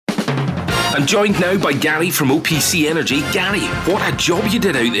I'm joined now by Gary from OPC Energy. Gary, what a job you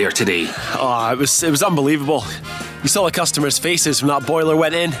did out there today. Oh, it was unbelievable. You saw the customers' faces when that boiler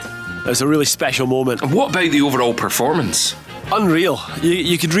went in. It was a really special moment. And what about the overall performance? Unreal.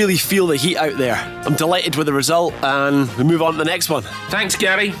 You could really feel the heat out there. I'm delighted with the result, and we move on to the next one. Thanks,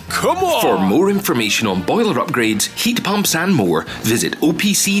 Gary. Come on! For more information on boiler upgrades, heat pumps and more, visit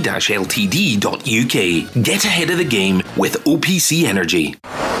opc-ltd.uk. Get ahead of the game with OPC Energy.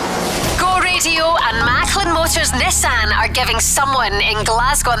 Radio and Maclean Motors Nissan are giving someone in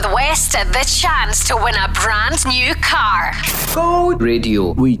Glasgow and the West the chance to win a brand new car. Go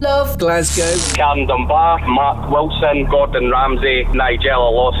Radio. We love Glasgow. Cam Dunbar, Mark Wilson, Gordon Ramsay,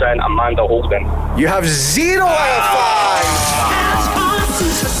 Nigella Lawson, Amanda Holden. You have 0 out of 5.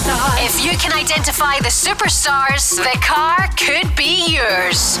 If you can identify the superstars, the car could be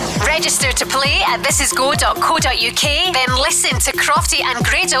yours. Register to play at thisisgo.co.uk, then listen to Crofty and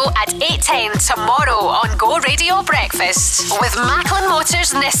Grado at 8:10 tomorrow on Go Radio Breakfast with Maclean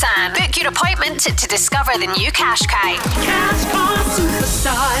Motors Nissan. Book your appointment to discover the new Qashqai.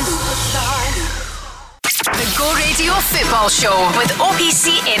 The Go Radio Football Show with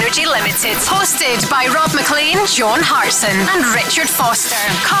OPC Energy Limited. Hosted by Rob Maclean, John Hartson and Richard Foster.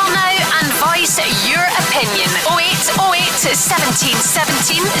 Call now and voice your opinion. 0808 17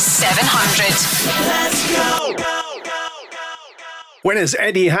 17 700. Let's go. When is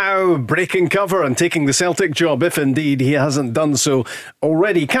Eddie Howe breaking cover and taking the Celtic job, if indeed he hasn't done so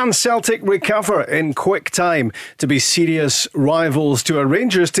already? Can Celtic recover in quick time to be serious rivals to a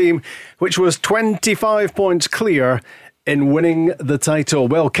Rangers team which was 25 points clear in winning the title?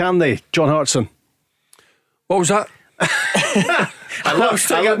 Well, can they? John Hartson. What was that? I was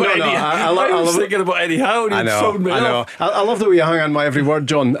thinking about Eddie Howe. I know. I love the way you hung on my every word,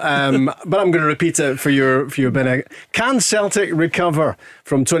 John. But I'm going to repeat it for your benefit. Can Celtic recover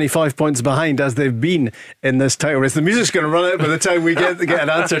from 25 points behind as they've been in this title race? The music's going to run out by the time we get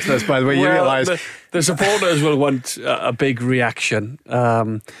an answer to this. By the way, you realise the supporters will want a big reaction.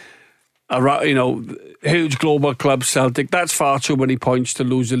 Huge global club Celtic. That's far too many points to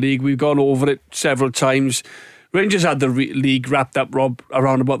lose the league. We've gone over it several times. Rangers had the league wrapped up, Rob,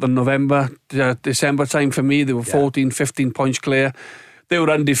 around about the November, December time for me. They were 14, 15 points clear. They were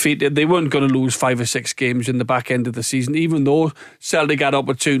undefeated. They weren't going to lose 5 or 6 games in the back end of the season, even though Celtic had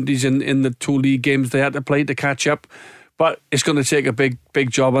opportunities in the 2 league games they had to play to catch up. But it's going to take a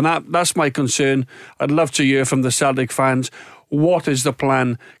big job, and that's my concern. I'd love to hear from the Celtic fans. What is the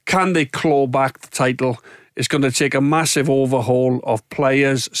plan? Can they claw back the title? It's going to take a massive overhaul of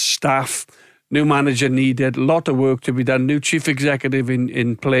players, staff. New manager needed, a lot of work to be done. New chief executive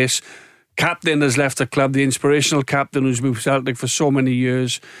in place. Captain has left the club, the inspirational captain who's moved Celtic for so many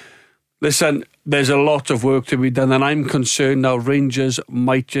years. Listen, there's a lot of work to be done, and I'm concerned now Rangers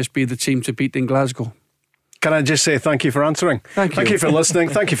might just be the team to beat in Glasgow. Can I just say thank you for answering? Thank you for listening.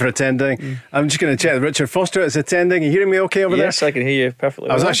 Thank you for attending. I'm just going to check that Richard Foster is attending. Are you hearing me okay over there? Yes, I can hear you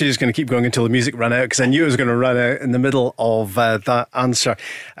perfectly. I was actually just going to keep going until the music ran out because I knew it was going to run out in the middle of that answer.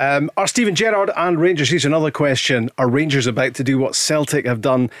 Are Steven Gerrard and Rangers, here's another question, are Rangers about to do what Celtic have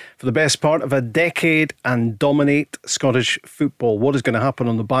done for the best part of a decade and dominate Scottish football? What is going to happen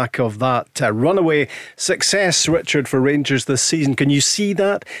on the back of that runaway success, Richard, for Rangers this season? Can you see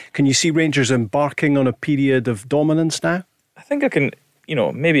that? Can you see Rangers embarking on a period of dominance now? I think I can,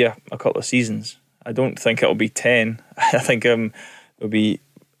 maybe a couple of seasons. I don't think it'll be 10. I think there'll be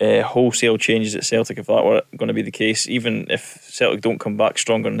wholesale changes at Celtic if that were going to be the case. Even if Celtic don't come back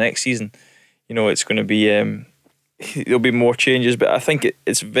stronger next season, it's going to be there'll be more changes. But I think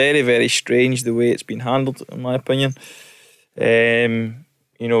it's very, very strange the way it's been handled, in my opinion.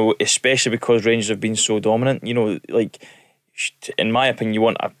 Especially because Rangers have been so dominant. In my opinion, you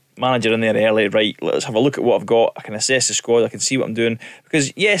want a manager in there early, right? Let's have a look at what I've got. I can assess the squad. I can see what I'm doing.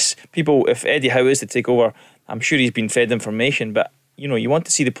 Because yes, if Eddie Howe is to take over, I'm sure he's been fed information, but you want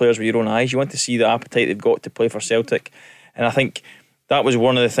to see the players with your own eyes. You want to see the appetite they've got to play for Celtic, and I think that was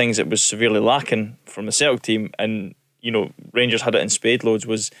one of the things that was severely lacking from the Celtic team. And Rangers had it in spade loads.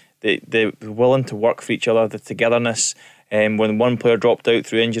 Was they were willing to work for each other, the togetherness. When one player dropped out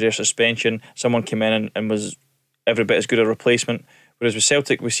through injury or suspension, someone came in and was every bit as good a replacement. Whereas with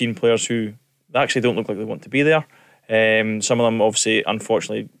Celtic, we've seen players who actually don't look like they want to be there. Some of them obviously,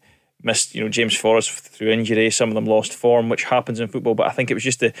 unfortunately, missed James Forrest through injury. Some of them lost form, which happens in football. But I think it was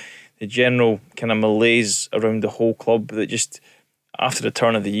just the general kind of malaise around the whole club that just, after the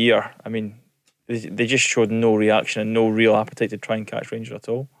turn of the year, I mean, they just showed no reaction and no real appetite to try and catch Rangers at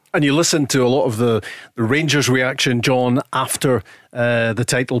all. And you listened to a lot of the Rangers reaction, John, after the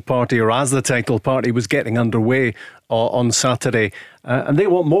title party, or as the title party was getting underway on Saturday. And they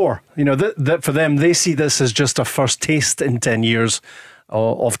want more. You know, that for them, they see this as just a first taste in 10 years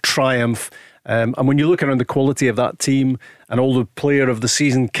of triumph. And when you look around the quality of that team and all the player of the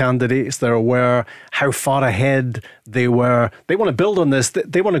season candidates there were, how far ahead they were, they want to build on this.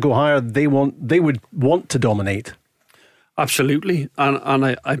 They want to go higher. They would want to dominate. Absolutely,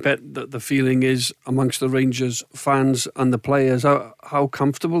 and I bet that the feeling is amongst the Rangers fans and the players how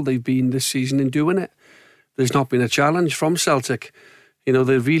comfortable they've been this season in doing it. There's not been a challenge from Celtic. You know,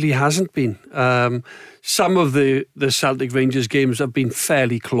 there really hasn't been. Some of the Celtic Rangers games have been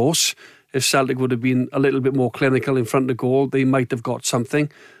fairly close. If Celtic would have been a little bit more clinical in front of goal, they might have got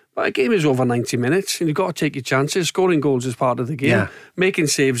something. But a game is over 90 minutes and you've got to take your chances. Scoring goals is part of the game. Yeah. Making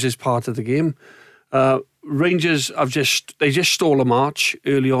saves is part of the game. Rangers have just stole a march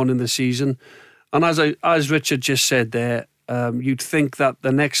early on in the season. And as Richard just said there, you'd think that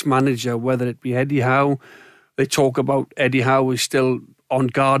the next manager, whether it be Eddie Howe, they talk about Eddie Howe is still on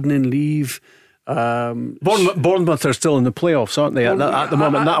gardening leave. Bournemouth are still in the playoffs, aren't they, at the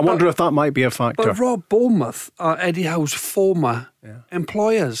moment? I wonder if that might be a factor. But Rob, Bournemouth are Eddie Howe's former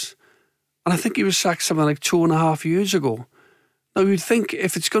employers. And I think he was sacked something like 2.5 years ago. Now, you'd think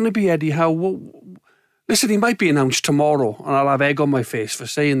if it's going to be Eddie Howe, well, listen, he might be announced tomorrow, and I'll have egg on my face for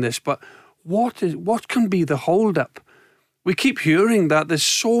saying this, but what can be the hold-up? We keep hearing that there's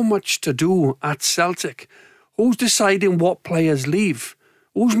so much to do at Celtic. Who's deciding what players leave?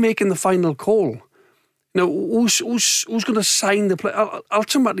 Who's making the final call? You know, who's going to sign the player?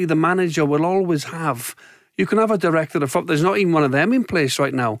 Ultimately, the manager will always have. You can have a director of football. There's not even one of them in place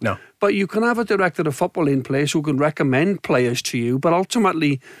right now. No. But you can have a director of football in place who can recommend players to you. But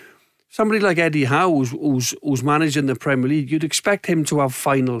ultimately, somebody like Eddie Howe, who's managing the Premier League, you'd expect him to have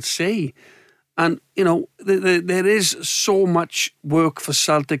final say. And you know, there is so much work for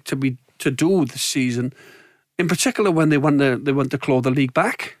Celtic to do this season. In particular, when they want to claw the league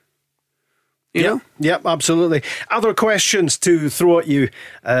back. You know? Yep, absolutely. Other questions to throw at you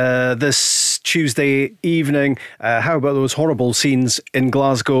this Tuesday evening. How about those horrible scenes in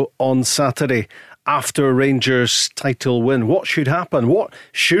Glasgow on Saturday after Rangers' title win? What should happen? What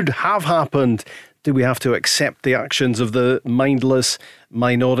should have happened? Do we have to accept the actions of the mindless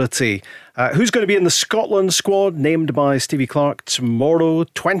minority? Who's going to be in the Scotland squad named by Stevie Clarke tomorrow?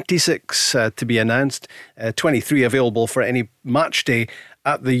 26 to be announced, 23 available for any match day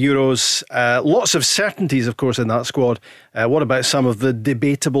at the Euros. Lots of certainties, of course, in that squad. What about some of the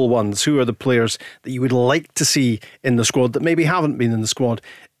debatable ones? Who are the players that you would like to see in the squad that maybe haven't been in the squad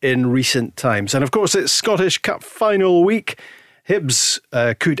in recent times? And of course, it's Scottish Cup final week. Hibs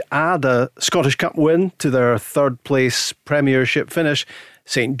could add a Scottish Cup win to their third place Premiership finish.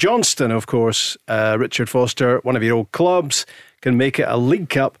 St Johnstone, of course, Richard Foster, one of your old clubs, can make it a League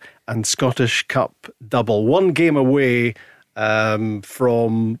Cup and Scottish Cup double. One game away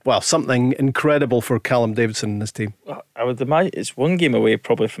from, well, something incredible for Callum Davidson and his team. Well, I would imagine it's one game away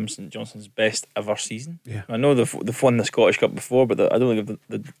probably from St Johnstone's best ever season. Yeah. I know they've won the Scottish Cup before, but I don't think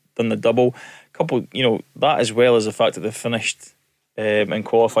they've done the double. Couple, you know, that as well as the fact that they've finished and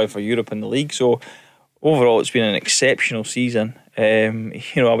qualified for Europe in the league. So overall, it's been an exceptional season. You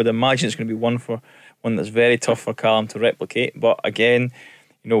know, I would imagine it's going to be one that's very tough for Callum to replicate. But again,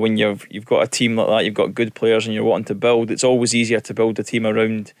 you know, when you've got a team like that, you've got good players and you're wanting to build, it's always easier to build a team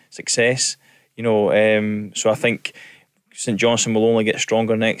around success. You know, so I think St Johnstone will only get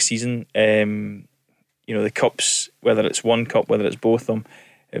stronger next season. You know, the cups, whether it's one cup, whether it's both of them,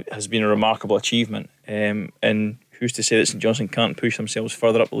 it has been a remarkable achievement. And who's to say that St Johnstone can't push themselves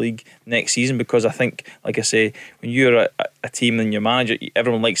further up the league next season? Because I think, like I say, when you're a team and your manager,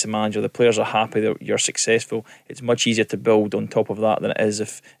 everyone likes the manager, the players are happy that you're successful, it's much easier to build on top of that than it is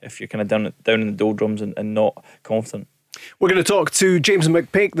if you're kind of down in the doldrums and not confident. We're going to talk to James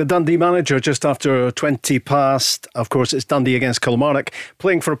McPake, the Dundee manager, just after 20 past. Of course, it's Dundee against Kilmarnock,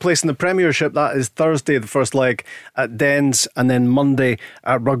 playing for a place in the Premiership. That is Thursday, the first leg at Dens, and then Monday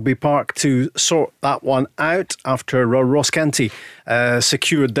at Rugby Park to sort that one out after Ross County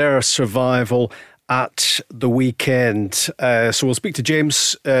secured their survival at the weekend. So we'll speak to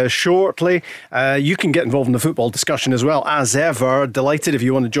James shortly. You can get involved in the football discussion as well, as ever. Delighted if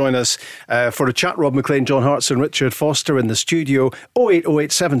you want to join us for a chat. Rob Maclean, John Hartson, Richard Foster in the studio.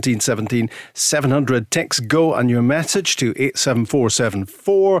 0808 17 17 700. Text Go and your message to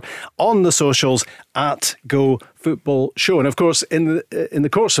 87474 on the socials at Go Football Show. And of course, in the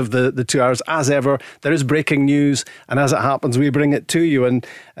course of the 2 hours, as ever, there is breaking news, and as it happens, we bring it to you. And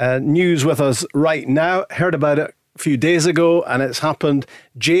news with us right now. Heard about it a few days ago, and it's happened.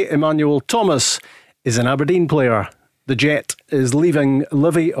 J. Emmanuel Thomas is an Aberdeen player. The Jet is leaving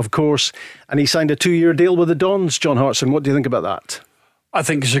Livy, of course, and he signed a 2-year deal with the Dons. John Hartson, what do you think about that? I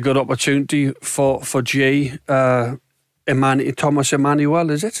think it's a good opportunity for J. Thomas Emmanuel,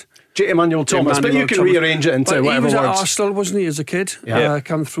 is it? J. Emmanuel Thomas, but you can rearrange it into whatever words. He was at Arsenal, wasn't he, as a kid? Yeah.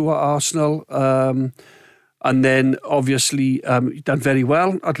 Come through at Arsenal. And then, obviously, done very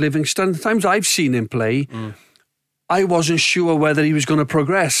well at Livingston. The times I've seen him play, I wasn't sure whether he was going to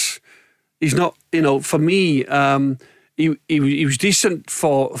progress. He's not, for me, he was decent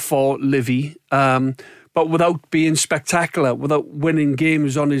for Livy, but without being spectacular, without winning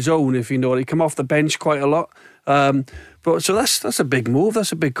games on his own, if you know. He come off the bench quite a lot. But so that's a big move.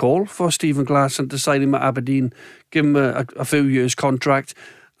 That's a big call for Stephen Glasson to sign him at Aberdeen, give him a few years contract,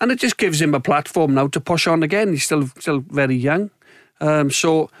 and it just gives him a platform now to push on again. He's still very young,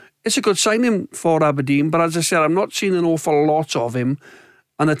 so it's a good signing for Aberdeen. But as I said, I'm not seeing an awful lot of him,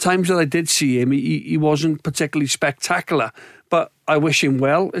 and the times that I did see him, he wasn't particularly spectacular. But I wish him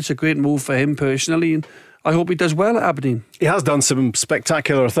well. It's a great move for him personally, and I hope he does well at Aberdeen. He has done some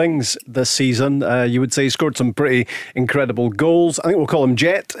spectacular things this season. You would say he scored some pretty incredible goals. I think we'll call him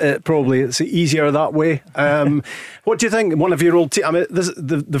Jet. Probably it's easier that way. What do you think? One of your old teams. I mean,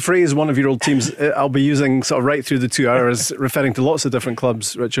 the phrase "one of your old teams" I'll be using sort of right through the 2 hours, referring to lots of different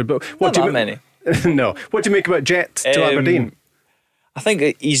clubs, Richard. But what Not that many. No. What do you make about Jet to Aberdeen? I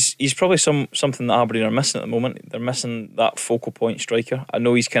think he's probably something that Aberdeen are missing at the moment. They're missing that focal point striker. I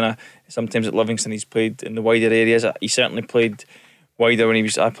know he's kind of, sometimes at Livingston he's played in the wider areas. He certainly played wider when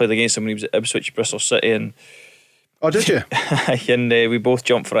I played against him when he was at Ipswich, Bristol City. And oh, did you? And we both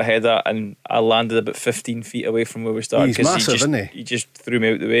jumped for a header, and I landed about 15 feet away from where we started. He's massive, isn't he? He just threw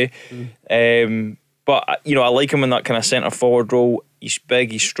me out the way. But I like him in that kind of centre forward role. He's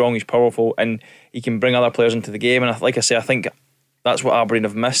big, he's strong, he's powerful, and he can bring other players into the game. And like I say, I think that's what Aberdeen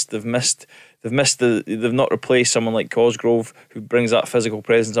have missed. They've not replaced someone like Cosgrove, who brings that physical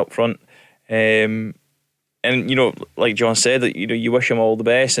presence up front. And like John said, that you wish him all the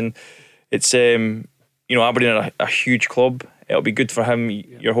best. And it's Aberdeen are a huge club. It'll be good for him.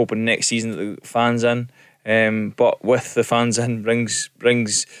 You're hoping next season that the fans in, but with the fans in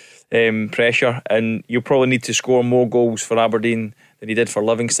brings pressure, and you'll probably need to score more goals for Aberdeen than he did for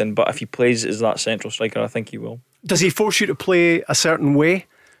Livingston. But if he plays as that central striker, I think he will. Does he force you to play a certain way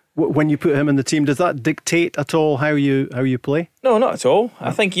when you put him in the team? Does that dictate at all how you play? No, not at all.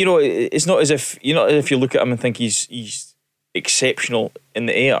 I think it's not as if you look at him and think he's exceptional in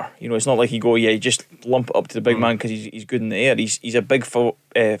the air. It's not like you just lump it up to the big man because he's good in the air. He's a big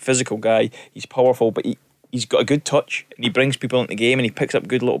physical guy. He's powerful, but he's got a good touch, and he brings people into the game, and he picks up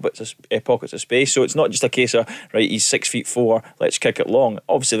good little bits of pockets of space. So it's not just a case of he's 6'4", let's kick it long.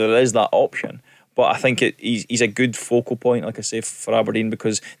 Obviously there is that option. But I think he's a good focal point, like I say, for Aberdeen,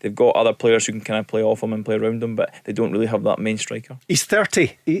 because they've got other players who can kind of play off him and play around him, but they don't really have that main striker. He's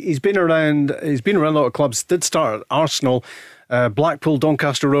 30. He's been around a lot of clubs. Did start at Arsenal, Blackpool,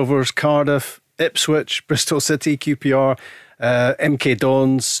 Doncaster Rovers, Cardiff, Ipswich, Bristol City, QPR, MK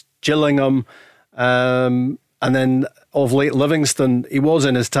Dons, Gillingham, and then of late Livingston. He was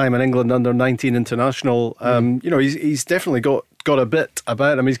in his time in England under 19 international. He's definitely got a bit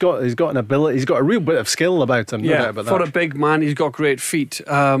about him. He's got an ability. He's got a real bit of skill about him. No doubt about for that. a big man, he's got great feet,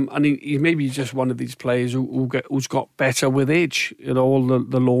 and he maybe just one of these players who's got better with age. All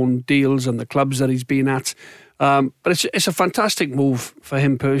the loan deals and the clubs that he's been at. But it's a fantastic move for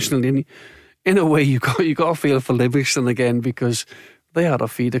him personally. And in a way, you got to feel for Livingston again, because they are a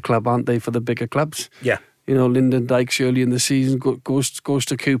feeder club, aren't they, for the bigger clubs? Yeah. Lyndon Dykes early in the season goes to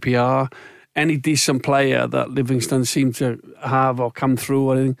QPR. Any decent player that Livingston seem to have or come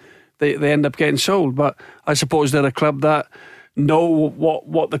through, I think they end up getting sold. But I suppose they're a club that know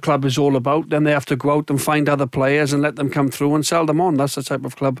what the club is all about. Then they have to go out and find other players and let them come through and sell them on. That's the type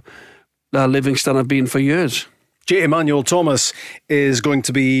of club Livingston have been for years. J. Emmanuel Thomas is going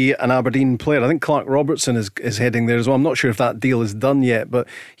to be an Aberdeen player. I think Clark Robertson is heading there as well. I'm not sure if that deal is done yet, but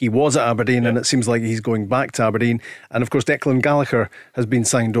he was at Aberdeen, and it seems like he's going back to Aberdeen. And of course Declan Gallagher has been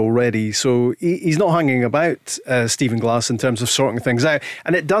signed already, so he's not hanging about Stephen Glass in terms of sorting things out.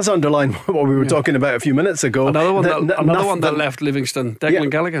 And it does underline what we were talking about a few minutes ago. Another one that left Livingston, Declan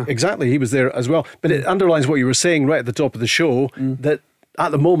Gallagher. Exactly, he was there as well. But it underlines what you were saying right at the top of the show, that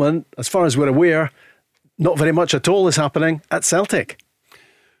at the moment, as far as we're aware, not very much at all is happening at Celtic.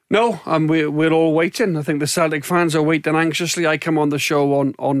 No, and we're all waiting. I think the Celtic fans are waiting anxiously. I come on the show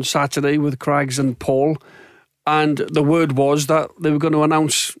on Saturday with Craigs and Paul, and the word was that they were going to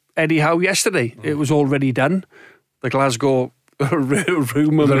announce Eddie Howe yesterday. It was already done. The Glasgow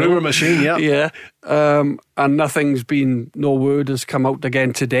rumour. The rumour machine, yeah. Yeah. And no word has come out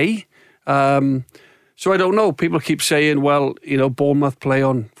again today. So I don't know. People keep saying, well, Bournemouth play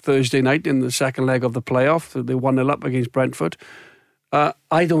on Thursday night in the second leg of the playoff. They 1-0 up against Brentford.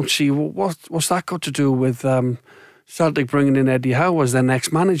 I don't see what's that got to do with Celtic bringing in Eddie Howe as their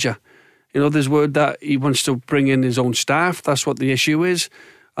next manager. There's word that he wants to bring in his own staff. That's what the issue is.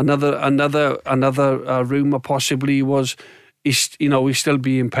 Another rumour possibly was he's still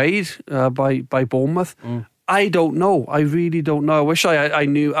being paid by Bournemouth. I don't know. I really don't know. I wish I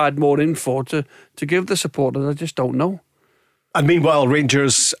knew I had more info to give the supporters. I just don't know. And meanwhile,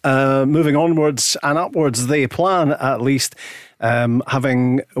 Rangers moving onwards and upwards, they plan at least,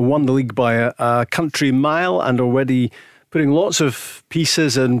 having won the league by a country mile and already putting lots of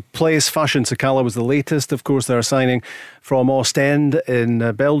pieces in place. Fashion Sakala was the latest. Of course, they're signing from Ostend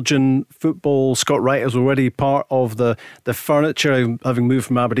in Belgian football. Scott Wright is already part of the furniture, having moved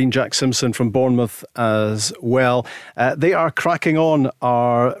from Aberdeen. Jack Simpson from Bournemouth as well. They are cracking on,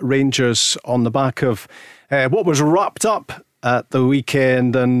 our Rangers, on the back of what was wrapped up at the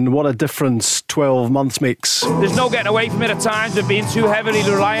weekend, and what a difference 12 months makes. There's no getting away from it at times. We've been too heavily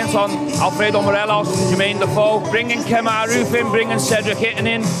reliant on Alfredo Morelos, Jermaine Defoe, bringing Kem Aroof in, bringing Cedric Hitton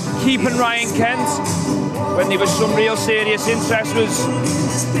in, keeping Ryan Kent when there was some real serious interest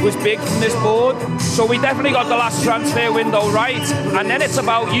was big from this board. So we definitely got the last transfer window right, and then it's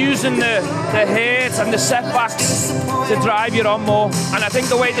about using the hate and the setbacks to drive you on more. And I think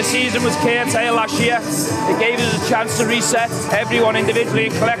the way the season was curtailed last year, it gave us a chance to reset everyone individually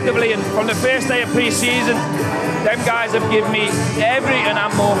and collectively. And from the first day of pre-season, them guys have given me everything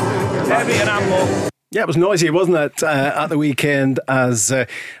and more. Yeah, it was noisy, wasn't it, at the weekend, as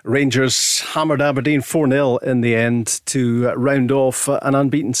Rangers hammered Aberdeen 4-0 in the end to round off an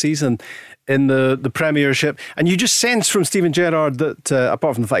unbeaten season in the Premiership. And you just sense from Steven Gerrard that,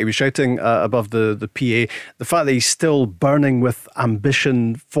 apart from the fact he was shouting above the PA, the fact that he's still burning with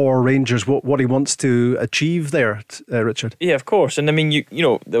ambition for Rangers, what he wants to achieve there, Richard. Yeah, of course. And I mean,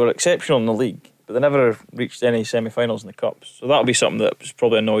 they were exceptional in the league, but they never reached any semi-finals in the Cup. So that'll be something that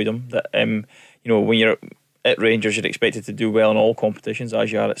probably annoyed him. That when you're at Rangers, you're expected to do well in all competitions,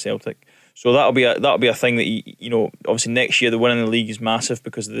 as you are at Celtic. So that'll be a thing that obviously next year the winning the league is massive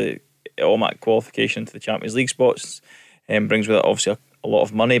because of the automatic qualification to the Champions League spots, and brings with it obviously a lot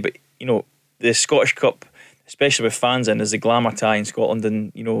of money. But the Scottish Cup, especially with fans in, is the glamour tie in Scotland,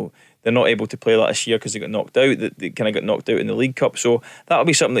 and they're not able to play that this year because they got knocked out. They kind of got knocked out in the League Cup. So that'll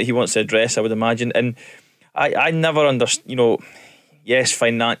be something that he wants to address, I would imagine. And I never understood. Yes,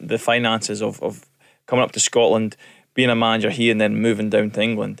 the finances of coming up to Scotland, being a manager here and then moving down to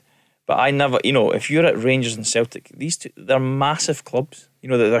England. But I never, if you're at Rangers and Celtic, these two, they're massive clubs.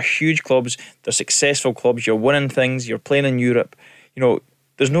 They're huge clubs. They're successful clubs. You're winning things. You're playing in Europe.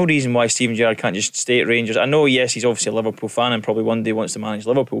 There's no reason why Steven Gerrard can't just stay at Rangers. I know, yes, he's obviously a Liverpool fan and probably one day wants to manage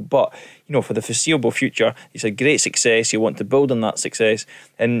Liverpool, but for the foreseeable future, he's had great success. You want to build on that success,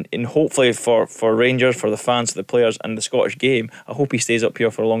 and hopefully for Rangers, for the fans, for the players, and the Scottish game, I hope he stays up here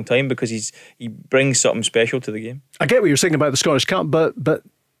for a long time because he brings something special to the game. I get what you're saying about the Scottish Cup, but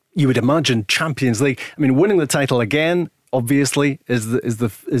you would imagine Champions League. I mean, winning the title again, obviously, is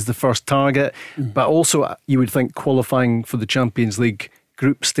the first target, but also you would think qualifying for the Champions League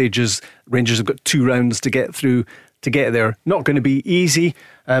group stages, Rangers have got 2 rounds to get through to get there. Not going to be easy,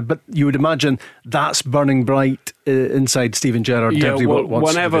 but you would imagine that's burning bright inside Steven Gerrard. Yeah,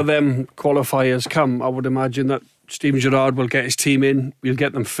 whenever them qualifiers come, I would imagine that Steven Gerrard will get his team in, he'll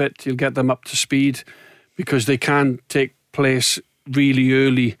get them fit, he'll get them up to speed, because they can take place really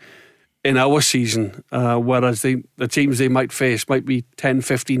early in our season, whereas the teams they might face might be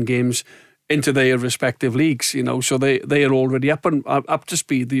 10-15 games into their respective leagues, so they are already up to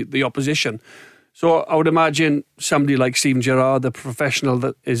speed, the opposition. So I would imagine somebody like Steven Gerrard, the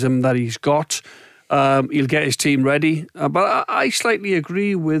professionalism that he's got, he'll get his team ready. But I slightly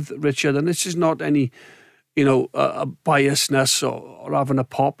agree with Richard, and this is not any a biasness or having a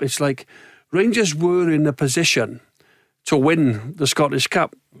pop. It's like Rangers were in a position to win the Scottish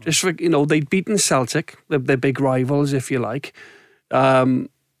Cup. Just for, they'd beaten Celtic, their big rivals, if you like.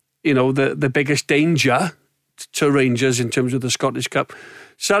 The biggest danger to Rangers in terms of the Scottish Cup.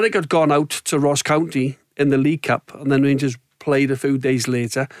 Celtic had gone out to Ross County in the League Cup, and then Rangers played a few days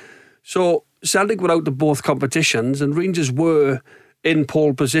later. So Celtic were out of both competitions, and Rangers were in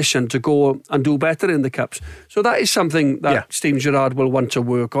pole position to go and do better in the Cups. So that is something that Steven Gerrard will want to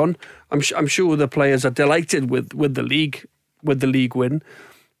work on. I'm sure the players are delighted with the league win,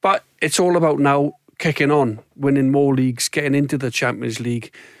 but it's all about now kicking on, winning more leagues, getting into the Champions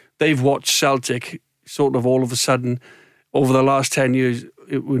League. They've watched Celtic sort of all of a sudden over the last 10 years,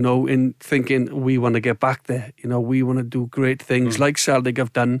 in thinking we want to get back there. We want to do great things like Celtic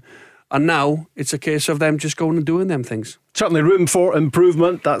have done. And now it's a case of them just going and doing them things. Certainly room for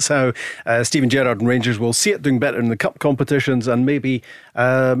improvement. That's how Stephen Gerrard and Rangers will see it, doing better in the cup competitions and maybe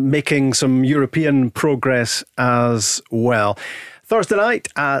making some European progress as well. Thursday night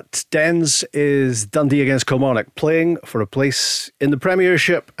at Dens is Dundee against Kilmarnock, playing for a place in the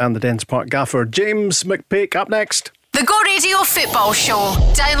Premiership, and the Dens Park gaffer James McPake up next. The Go Radio Football Show.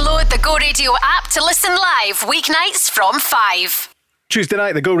 Download the Go Radio app to listen live weeknights from 5. Tuesday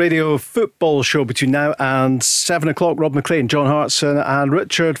night, the Go Radio Football Show between now and 7 o'clock. Rob Maclean, John Hartson and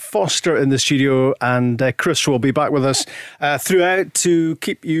Richard Foster in the studio, and Chris will be back with us throughout to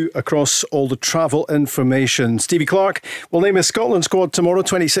keep you across all the travel information. Stevie Clark will name his Scotland squad tomorrow,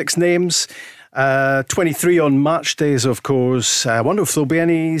 26 names. 23 on match days, of course. I wonder if there'll be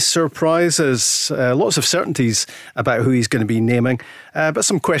any surprises. Lots of certainties about who he's going to be naming, but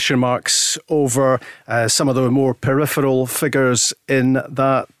some question marks over some of the more peripheral figures in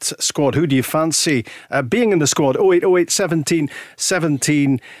that squad. Who do you fancy being in the squad? 0808 17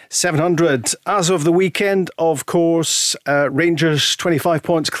 17 700. As of the weekend, of course, Rangers 25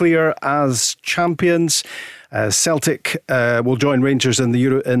 points clear as champions. Celtic will join Rangers in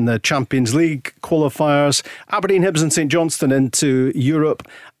the Champions League qualifiers. Aberdeen, Hibs and St Johnstone into Europe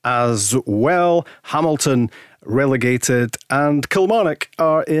as well. Hamilton relegated, and Kilmarnock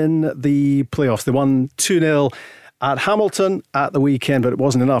are in the playoffs. They won 2-0 at Hamilton at the weekend, but it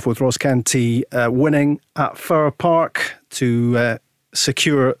wasn't enough, with Ross County winning at Fir Park to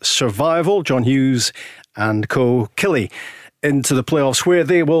secure survival. John Hughes and co. Killie into the playoffs, where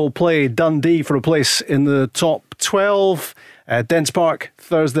they will play Dundee for a place in the top 12. Dens Park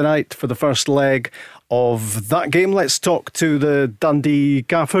Thursday night for the first leg of that game. Let's talk to the Dundee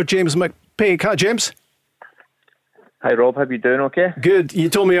gaffer, James McPake. Hi, James. Hi, Rob. How are you doing? Okay? Good. You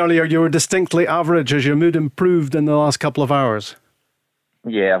told me earlier you were distinctly average. Has your mood improved in the last couple of hours?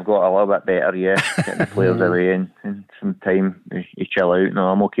 Yeah, I've got a little bit better, Getting the players away and some time you chill out. No,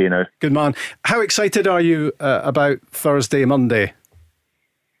 I'm okay now. Good man. How excited are you about Thursday, Monday?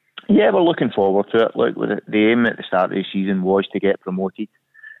 Yeah, we're looking forward to it. Look, the aim at the start of the season was to get promoted.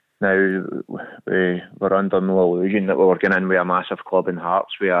 Now, we're under no illusion that we were going in with a massive club in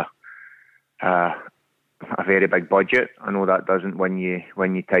Hearts with a very big budget. I know that doesn't win you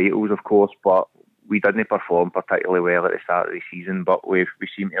titles, of course, but we didn't perform particularly well at the start of the season, but we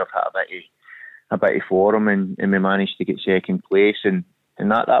seem to have had a bit of form, and we managed to get second place, and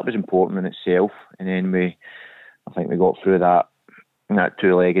that was important in itself. And then I think we got through that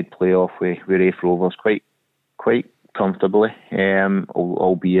two-legged playoff with Raith Rovers quite comfortably,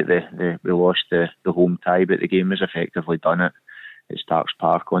 albeit we lost the home tie, but the game was effectively done at Starks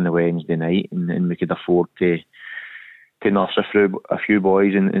Park on the Wednesday night, and we could afford to nurse a few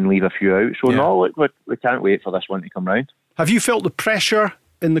boys and leave a few out. So no, we can't wait for this one to come round. Have you felt the pressure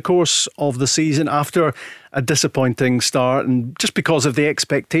in the course of the season after a disappointing start, and just because of the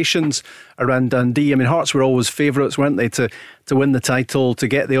expectations around Dundee? I mean, Hearts were always favourites, weren't they, to win the title, to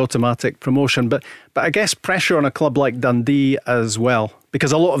get the automatic promotion, but I guess pressure on a club like Dundee as well,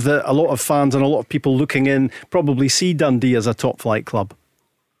 because a lot of fans and a lot of people looking in probably see Dundee as a top flight club.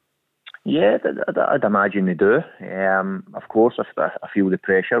 Yeah, I'd imagine they do. Of course, I feel the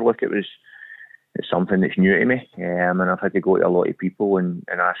pressure. Look, it's something that's new to me, and I've had to go to a lot of people and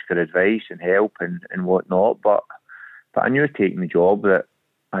ask for advice and help and whatnot. But I knew taking the job that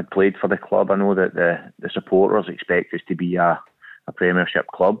I'd played for the club. I know that the supporters expect us to be a Premiership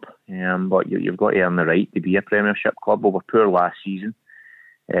club, but you've got to earn the right to be a Premiership club. We were poor last season,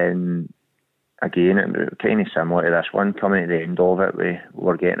 and again, it was kind of similar to this one. Coming at the end of it, we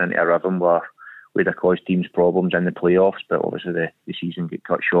were getting into a rhythm where we'd have caused teams problems in the playoffs, but obviously the season got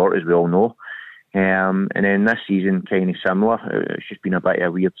cut short, as we all know. And then this season, kind of similar. It's just been a bit of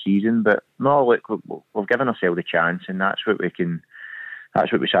a weird season, but no, look, we've given ourselves a chance, and that's what we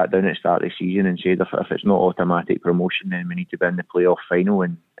sat down at the start of the season and said, if it's not automatic promotion, then we need to be in the playoff final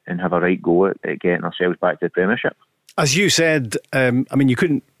and have a right go at getting ourselves back to the Premiership. As you said, you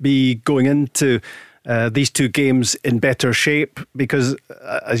couldn't be going into these two games in better shape because,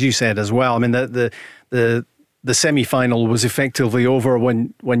 as you said as well, I mean, the semi-final was effectively over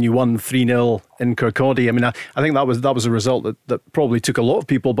when you won 3-0 in Kirkcaldy. I mean, I think that was a result that probably took a lot of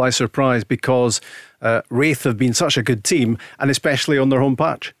people by surprise because Raith have been such a good team, and especially on their home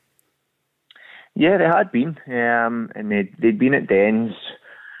patch. Yeah, they had been, and they'd been at Dens.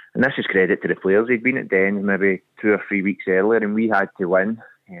 And this is credit to the players. They'd been at Dens maybe 2 or 3 weeks earlier, and we had to win,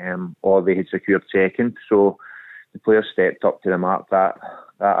 or they had secured second. So the players stepped up to the mark that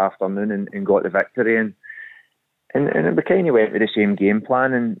afternoon and got the victory. And And we kind of went with the same game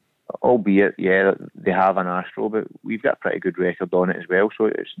plan, and albeit, yeah, they have an Astro, but we've got a pretty good record on it as well. So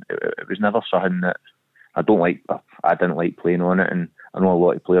it was never something that I didn't like playing on it, and I know a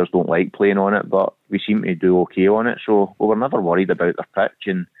lot of players don't like playing on it, but we seem to do okay on it. So we were never worried about the pitch,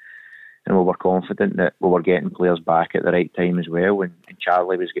 and we were confident that we were getting players back at the right time as well, and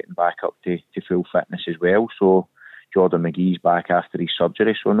Charlie was getting back up to full fitness as well. So Jordan McGee's back after his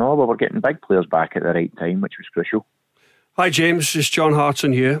surgery. So no, we were getting big players back at the right time, which was crucial. Hi James, it's John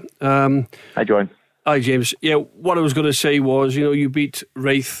Hartson here. Hi John. Hi James. Yeah, what I was going to say was, you beat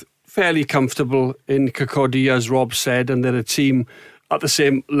Wraith fairly comfortable in Kirkcaldy, as Rob said, and they're a team at the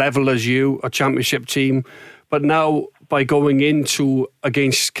same level as you, a championship team. But now, by going into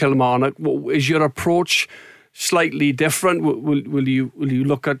against Kilmarnock, is your approach slightly different? Will you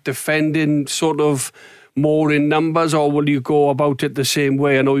look at defending sort of more in numbers, or will you go about it the same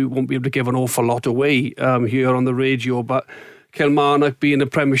way? I know you won't be able to give an awful lot away here on the radio, but Kilmarnock being a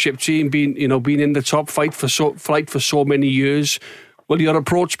Premiership team, being in the top flight for so many years, will your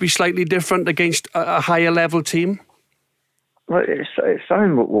approach be slightly different against a higher level team? Well, it's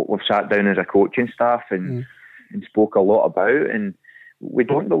something we've sat down as a coaching staff and spoke a lot about, and we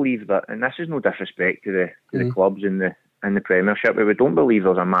don't believe that. And this is no disrespect to the clubs in the Premiership, but we don't believe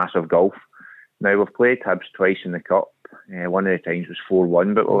there's a massive gulf. Now, we've played Hibs twice in the Cup. One of the times was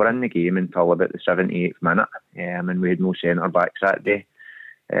 4-1, but we were in the game until about the 78th minute, and we had no centre-backs that day.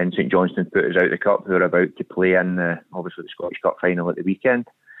 And St Johnstone put us out of the Cup. We were about to play in, obviously, the Scottish Cup final at the weekend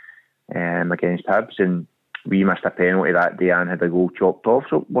against Hibs, and we missed a penalty that day and had a goal chopped off.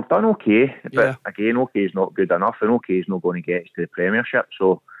 So we've done okay, but again, okay is not good enough, and okay is not going to get us to the Premiership.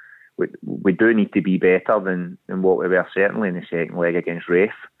 So we do need to be better than what we were certainly in the second leg against Wraith.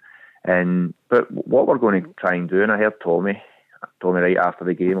 But what we're going to try and do, and I heard Tommy right after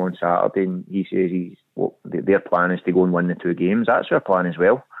the game on Saturday, and he says their plan is to go and win the two games. That's our plan as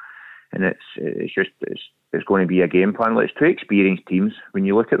well, and it's going to be a game plan. It's two experienced teams. When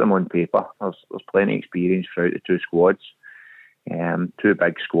you look at them on paper, there's plenty of experience throughout the two squads, two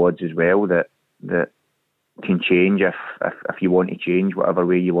big squads as well that can change if you want to change whatever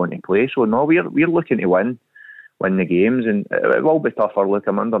way you want to play. So no, we're looking to win the games, and it will be tougher. Look,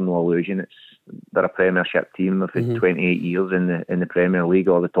 I'm under no illusion. They're a Premiership team. They've had 28 years in the Premier League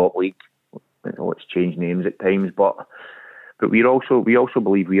or the top league. It's changed names at times, but we also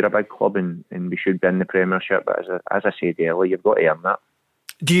believe we're a big club and we should be in the Premiership. But as I said earlier, you've got to earn that.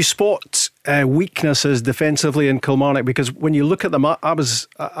 Do you spot weaknesses defensively in Kilmarnock? Because when you look at them, I was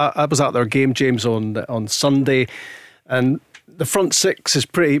at their game, James, on Sunday, and the front six is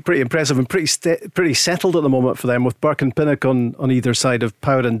pretty impressive and pretty settled at the moment for them, with Burke and Pinnock on either side of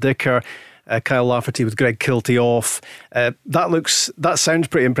Power and Dicker, Kyle Lafferty with Greg Kilty off. That sounds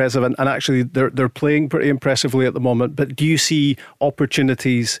pretty impressive, and actually they're playing pretty impressively at the moment. But do you see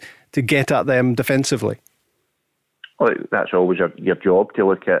opportunities to get at them defensively? Well, that's always your job, to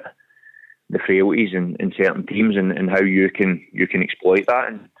look at the frailties in certain teams and how you can exploit that.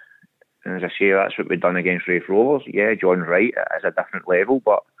 And as I say, that's what we've done against Wraith Rovers. Yeah, John's right, it is a different level,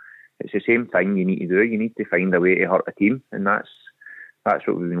 but it's the same thing you need to do. You need to find a way to hurt a team, and that's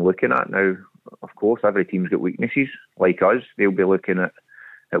what we've been looking at now. Of course, every team's got weaknesses. Like us, they'll be looking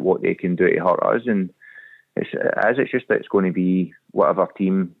at what they can do to hurt us, and it's just that it's going to be whatever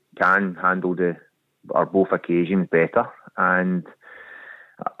team can handle both occasions better. And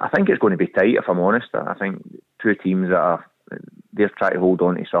I think it's going to be tight, if I'm honest. I think two teams they're trying to hold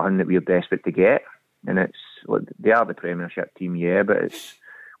on to something that we're desperate to get, and they are the Premiership team, but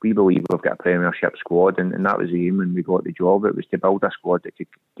we believe we've got a Premiership squad, and that was the aim when we got the job. It was to build a squad that could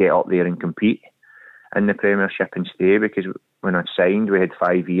get up there and compete in the Premiership and stay, because when I signed we had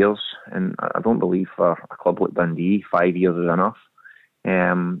 5 years, and I don't believe for a club like Dundee 5 years is enough.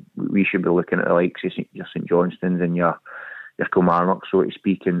 We should be looking at the likes of your St Johnstones and your Kilmarnock, so to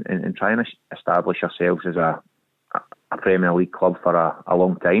speak, and trying to establish ourselves as a Premier League club for a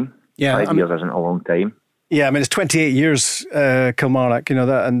long time. 5 years isn't a long time. Yeah, I mean, it's 28 years, Kilmarnock,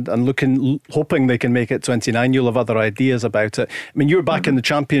 that, and hoping they can make it 29. You'll have other ideas about it. I mean, you're back in the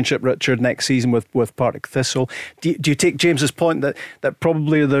Championship, Richard, next season with Partick Thistle. Do you take James's point that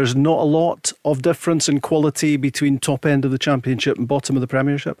probably there's not a lot of difference in quality between top end of the Championship and bottom of the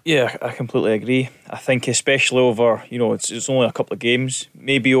Premiership? Yeah, I completely agree. I think especially over, it's only a couple of games,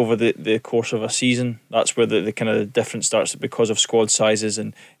 maybe over the course of a season, that's where the kind of difference starts, because of squad sizes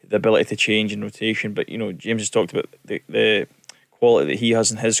and the ability to change and rotation. But James has talked about the quality that he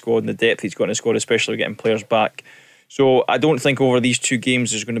has in his squad and the depth he's got in his squad, especially getting players back. So I don't think over these two games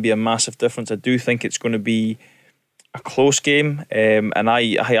there's going to be a massive difference. I do think it's going to be a close game, and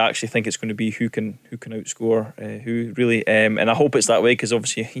I actually think it's going to be who can outscore who really, and I hope it's that way, because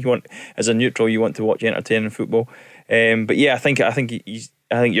obviously you want, as a neutral, you want to watch entertaining football. But yeah, I think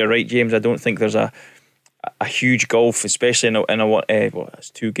you're right, James. I don't think there's a huge gulf, especially in a well, it's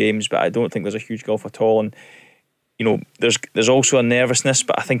 2 games, but I don't think there's a huge gulf at all. And you know, there's also a nervousness,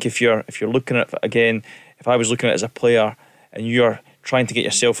 but I think if you're looking at it again, if I was looking at it as a player and you're trying to get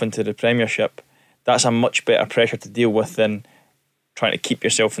yourself into the Premiership, that's a much better pressure to deal with than trying to keep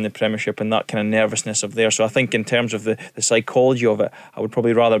yourself in the Premiership and that kind of nervousness of there. So I think in terms of the psychology of it, I would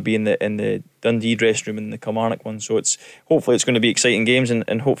probably rather be in the Dundee dressing room than the Kilmarnock one. So hopefully it's going to be exciting games,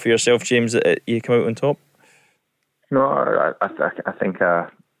 and hope for yourself, James, that you come out on top. No, I think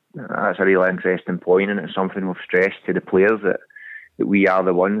that's a really interesting point, and it's something we've stressed to the players, that we are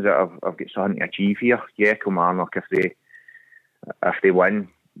the ones that have got something to achieve here. Yeah, Kilmarnock, if they win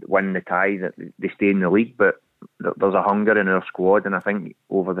the tie, that they stay in the league, but there's a hunger in our squad, and I think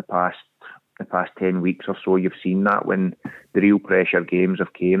over the past 10 weeks or so, you've seen that when the real pressure games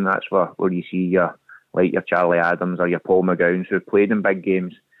have came. That's where you see your Charlie Adams or your Paul McGowns who have played in big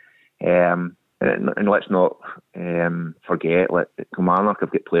games. And let's not forget, Kilmarnock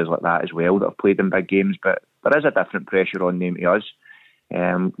have got players like that as well that have played in big games, but there is a different pressure on them to us.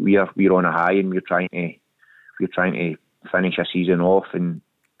 We're on a high, and we're trying to finish a season off and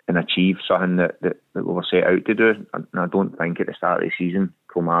achieve something that we were set out to do. And I don't think at the start of the season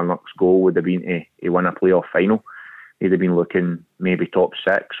Kilmarnock's goal would have been to win a playoff final. They'd have been looking maybe top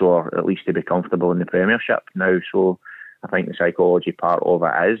 6, or at least to be comfortable in the Premiership now. So I think the psychology part of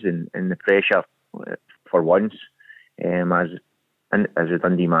it is, and the pressure for once, as a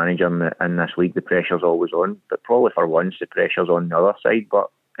Dundee manager in this league, the pressure's always on, but probably for once the pressure's on the other side. But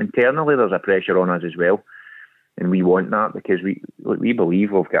internally there's a pressure on us as well, and we want that, because we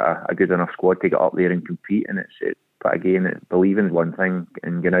believe we've got a good enough squad to get up there and compete. And but again, believing's one thing,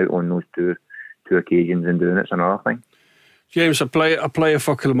 and getting out on those two occasions and doing it's another thing. James, a player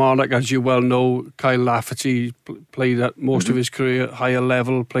for Kilmarnock, as you well know, Kyle Lafferty played at most of his career at higher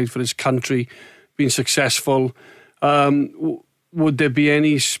level, played for his country, been successful. Would there be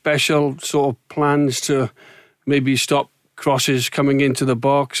any special sort of plans to maybe stop crosses coming into the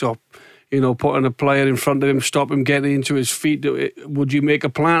box, or putting a player in front of him, stop him getting into his feet? Would you make a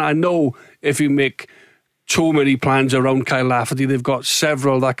plan? I know if you make too many plans around Kyle Lafferty, they've got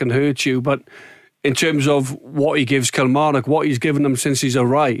several that can hurt you, but in terms of what he gives Kilmarnock, what he's given them since he's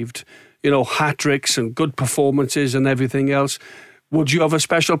arrived, hat-tricks and good performances and everything else, would you have a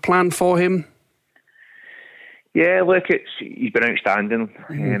special plan for him? Yeah, look, he's been outstanding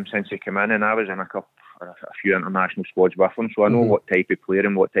since he came in, and I was in a few international squads with him, so I know what type of player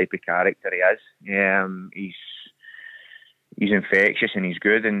and what type of character he is. He's infectious and he's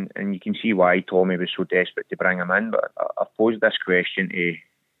good, and you can see why Tommy was so desperate to bring him in. But I've posed this question to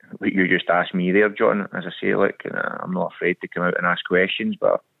what you just asked me there, John. As I say, look, I'm not afraid to come out and ask questions,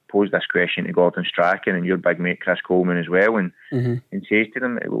 but I posed this question to Gordon Strachan and your big mate Chris Coleman as well, and says to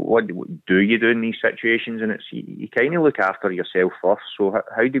them, what do you do in these situations? And it's you kind of look after yourself first. So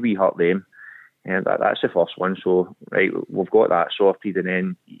how do we hurt them? And that's the first one. So right, we've got that sorted, and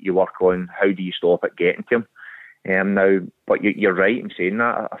then you work on how do you stop it getting to him. Now, but you're right in saying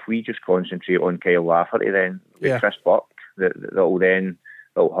that. If we just concentrate on Kyle Lafferty, then with Chris Burke, that'll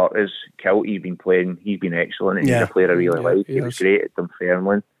hurt us. Kilty's been playing, he's been excellent, and he's a player I really like. He was great at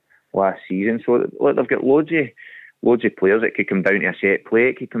Dunfermline last season. So look, they've got loads of players. It could come down to a set play,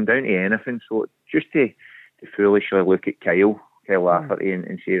 it could come down to anything. So just to foolishly look at Kyle Lafferty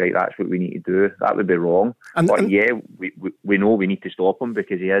and say, right, that's what we need to do, that would be wrong. We know we need to stop him,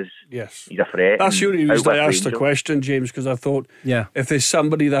 because he's a threat. That's the only reason I asked the question, James, because I thought if there's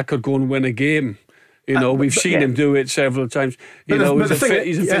somebody that could go and win a game, we've seen him do it several times. He's a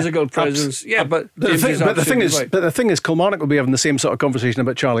physical presence. But the thing is, Kilmarnock will be having the same sort of conversation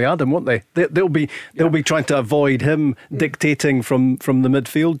about Charlie Adam, won't they? They'll be trying to avoid him dictating from the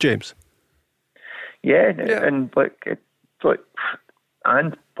midfield, James. And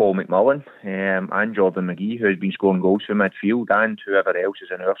and Paul McMullen and Jordan McGee, who has been scoring goals from midfield, and whoever else is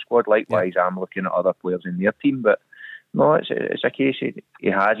in our squad. Likewise, I'm looking at other players in their team, but no, it's a case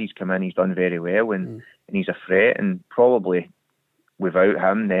he's come in, he's done very well, and he's a threat. And probably without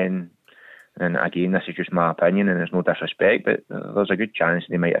him, then, and again, this is just my opinion, and there's no disrespect, but there's a good chance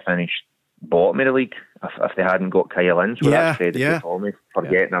they might have finished bottom of the league if they hadn't got Kyle in. So that's credit to Tommy for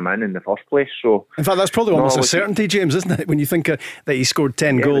getting him in the first place. So in fact, that's probably almost a certainty, James, isn't it? When you think that he scored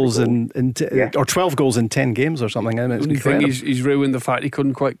 10 goals or 12 goals in 10 games or something. I mean, it's incredible. He's ruined the fact he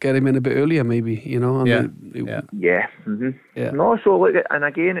couldn't quite get him in a bit earlier, maybe. No, so look, and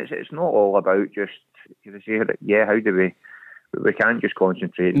again, it's not all about just Because I say, yeah, how do we can't just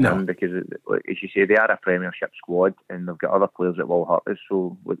concentrate on them, because, as you say, they are a Premiership squad and they've got other players that will hurt us.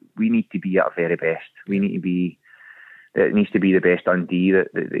 So we need to be at our very best. We need to be. It needs to be the best Dundee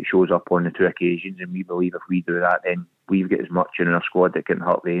that shows up on the 2 occasions, and we believe if we do that, then we've got as much in our squad that can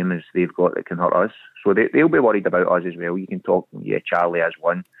hurt them as they've got that can hurt us. So they'll be worried about us as well. You can talk, Charlie has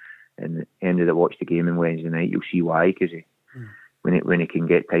one, and ended to watch the game on Wednesday night. You'll see why, because when he can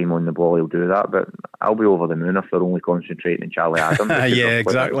get time on the ball, he'll do that. But I'll be over the moon if they're only concentrating on Charlie Adam. Yeah,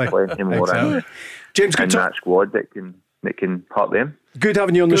 exactly. James, good that squad that can hurt them. Good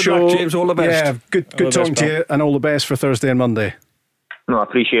having you on the show. Luck, James, all the best. Yeah, good talking to you, and all the best for Thursday and Monday. No, I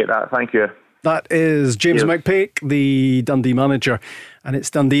appreciate that. Thank you. That is James McPake, the Dundee manager, and it's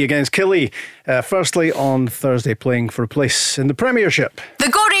Dundee against Killie. Firstly on Thursday, playing for a place in the Premiership. The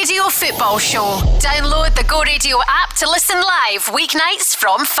Go Radio Football Show. Download the Go Radio app to listen live weeknights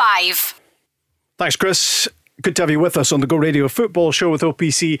from 5. Thanks, Chris. Good to have you with us on the Go Radio Football Show with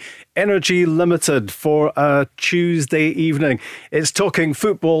OPC Energy Limited for a Tuesday evening. It's talking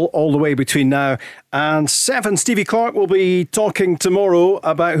football all the way between now and 7. Stevie Clark will be talking tomorrow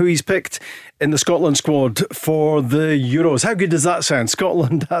about who he's picked in the Scotland squad for the Euros. How good does that sound?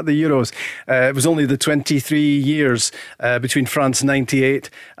 Scotland at the Euros. It was only the 23 years between France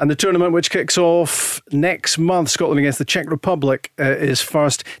 98 and the tournament, which kicks off next month. Scotland against the Czech Republic is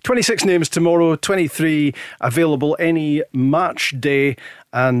first. 26 names tomorrow, 23 available any match day.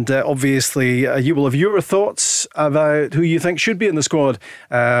 And obviously you will have your thoughts about who you think should be in the squad.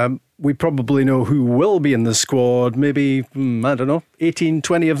 We probably know who will be in the squad. Maybe, I don't know, 18,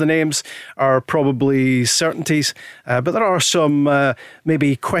 20 of the names are probably certainties. But there are some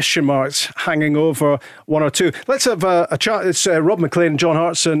maybe question marks hanging over one or two. Let's have a chat. It's Rob Maclean, John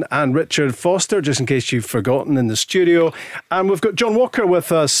Hartson and Richard Foster, just in case you've forgotten, in the studio. And we've got John Walker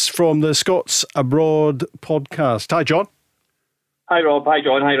with us from the Scots Abroad podcast. Hi, John. Hi, Rob. Hi,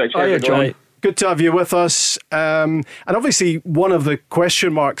 John. Hi, Richard. Hi, John. Good to have you with us. And obviously, one of the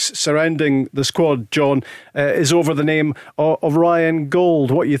question marks surrounding the squad, John, is over the name of Ryan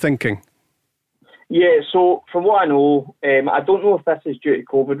Gold. What are you thinking? Yeah, so from what I know, I don't know if this is due to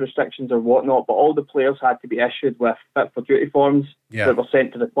COVID restrictions or whatnot, but all the players had to be issued with fit for duty forms that were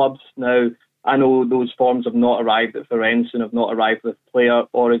sent to the clubs. Now, I know those forms have not arrived at Ferenc and have not arrived with the player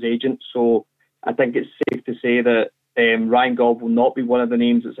or his agent, so I think it's safe to say that Ryan Gold will not be one of the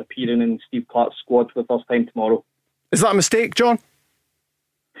names that's appearing in Steve Clark's squad for the first time tomorrow. Is that a mistake, John?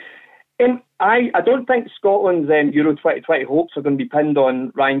 I don't think Scotland's Euro 2020 hopes are going to be pinned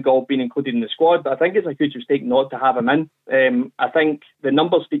on Ryan Gold being included in the squad, but I think it's a huge mistake not to have him in. I think the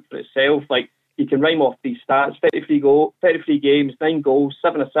numbers speak for itself. Like, you can rhyme off these stats: 33 games, 9 goals,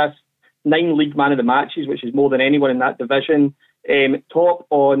 7 assists, 9 league man of the matches, which is more than anyone in that division. Top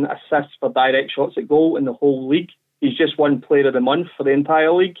on assists for direct shots at goal in the whole league. He's just won Player of the Month for the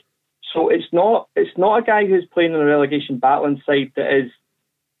entire league. So it's not a guy who's playing in a relegation battling side that is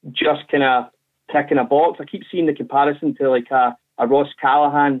just kind of ticking a box. I keep seeing the comparison to like a Ross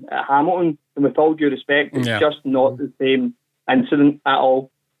Callaghan at Hamilton, and with all due respect, it's just not the same incident at all.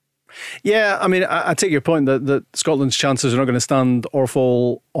 Yeah, I mean, I take your point that Scotland's chances are not going to stand or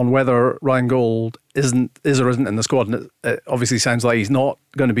fall on whether Ryan Gold is or isn't in the squad. And it obviously sounds like he's not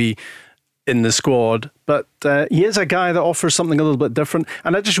going to be in the squad, but he is a guy that offers something a little bit different.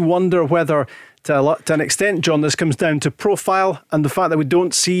 And I just wonder whether, to an extent, John, this comes down to profile and the fact that we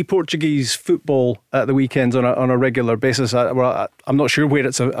don't see Portuguese football at the weekends on a regular basis. I'm not sure where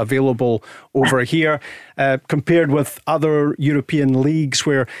it's available over here compared with other European leagues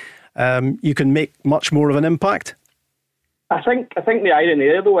where you can make much more of an impact. I think the irony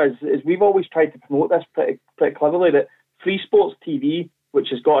there, though, is we've always tried to promote this pretty cleverly, that Free Sports TV, which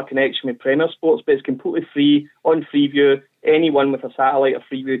has got a connection with Premier Sports, but it's completely free on Freeview. Anyone with a satellite or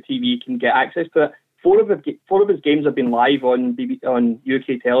Freeview TV can get access to it. Four of his games have been live on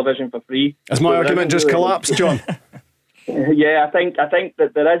UK television for free. Has my argument just collapsed, John? Yeah, I think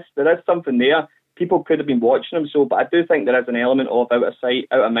that there is something there. People could have been watching him, but I do think there is an element of out of sight,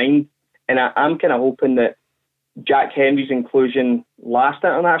 out of mind, and I'm kind of hoping that Jack Henry's inclusion last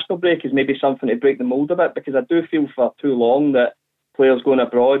international break is maybe something to break the mould a bit, because I do feel for too long that players going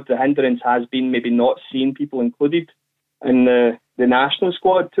abroad, the hindrance has been maybe not seeing people included in the national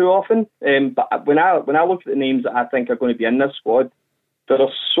squad too often. But when I look at the names that I think are going to be in this squad, there are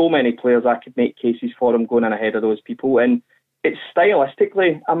so many players I could make cases for them going in ahead of those people. And it's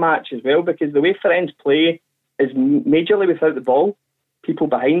stylistically a match as well, because the way Ferenc play is majorly without the ball, people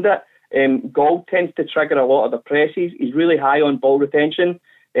behind it. Gold tends to trigger a lot of the presses. He's really high on ball retention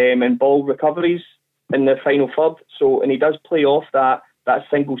and ball recoveries in the final third. And he does play off that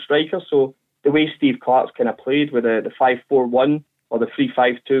single striker. So the way Steve Clarke's kind of played with the 5-4-1 or the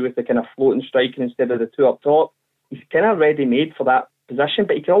 3-5-2 with the kind of floating striking instead of the two up top, he's kind of ready-made for that position,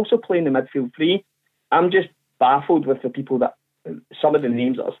 but he can also play in the midfield three. I'm just baffled with the people that, some of the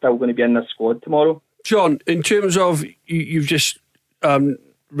names that are still going to be in this squad tomorrow. John, in terms of, you've just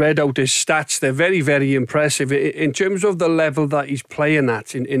read out his stats, they're very, very impressive. In terms of the level that he's playing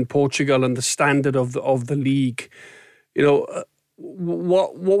at in Portugal and the standard of the league, you know,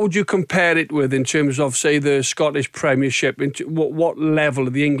 what would you compare it with in terms of, say, the Scottish Premiership? What level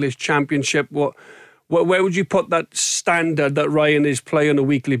of the English Championship? Where would you put that standard that Ryan is playing on a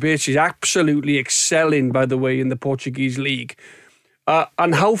weekly basis? He's absolutely excelling, by the way, in the Portuguese league.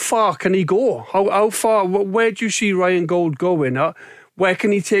 And how far can he go? How far? Where do you see Ryan Gold going? Where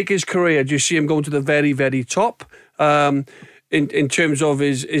can he take his career? Do you see him going to the very, very top in terms of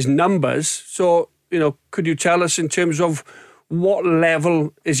his numbers? So, you know, could you tell us in terms of what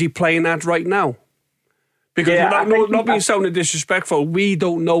level is he playing at right now? Because not being sounding disrespectful, we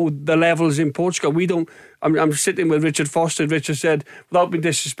don't know the levels in Portugal. We don't. I'm sitting with Richard Foster. Richard said, without being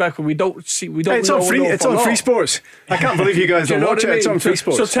disrespectful, we don't see. We don't. It's know on free. It's on Free Sports. I can't believe you guys don't watch it. It's on Free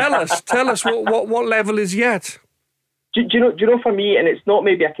Sports. So tell us what level is he at? Do you know? For me, and it's not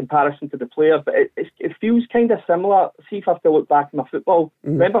maybe a comparison to the player, but it feels kind of similar. See if I have to look back in my football.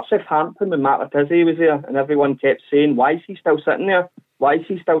 Remember Southampton when Matt Letizia was there, and everyone kept saying, "Why is he still sitting there? Why is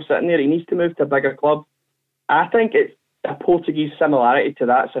he still sitting there? He needs to move to a bigger club." I think it's a Portuguese similarity to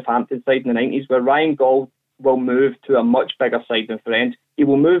that Southampton side in the 90s, where Ryan Gold will move to a much bigger side than Friends. He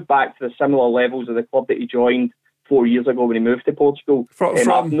will move back to the similar levels of the club that he joined 4 years ago when he moved to Portugal.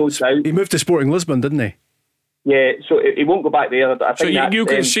 No doubt. He moved to Sporting Lisbon, didn't he? Yeah, so he won't go back there. I think so you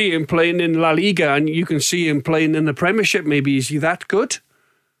can see him playing in La Liga, and you can see him playing in the Premiership. Maybe is he that good?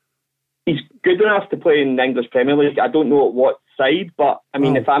 He's good enough to play in the English Premier League. I don't know at what side, but I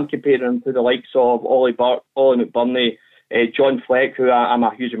mean, if I'm comparing him to the likes of Ollie McBurney, John Fleck, who I'm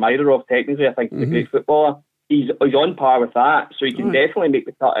a huge admirer of technically, I think he's a great footballer. He's on par with that, so he can definitely make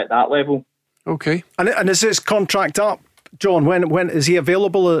the cut at that level. Okay. And is his contract up, John? When is he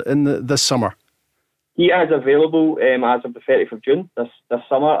available in this summer? He is available as of the 30th of June this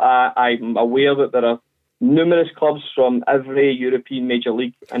summer. I'm aware that there are numerous clubs from every European major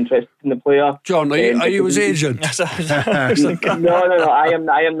league interested in the player. John, are you his agent? No. I am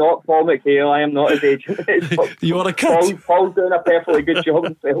not Paul McHale. I am not his agent. You want a cut? Paul's doing a perfectly good job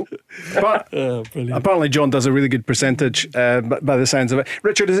himself. But apparently John does a really good percentage by the sounds of it.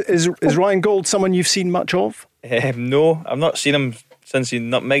 Richard, is Ryan Gold someone you've seen much of? No, I've not seen him since he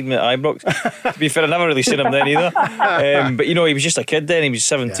nutmegged me at Ibrox. To be fair, I've never really seen him then either. But you know, he was just a kid then. He was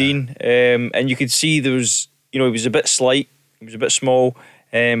 17, and you could see there was, you know, he was a bit slight, he was a bit small,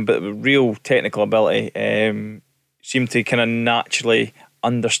 but real technical ability. Seemed to kind of naturally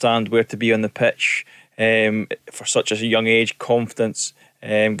understand where to be on the pitch for such a young age. Confidence,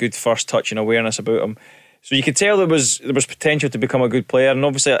 good first touch and awareness about him. So you could tell there was potential to become a good player, and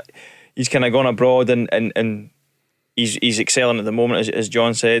obviously he's kind of gone abroad and he's excelling at the moment, as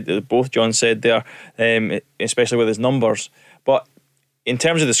John said, both John said there, especially with his numbers. But in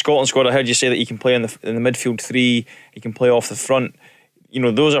terms of the Scotland squad, I heard you say that he can play in the midfield three, he can play off the front. You know,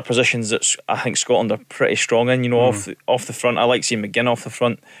 those are positions that I think Scotland are pretty strong in. You know, off the front, I like seeing McGinn off the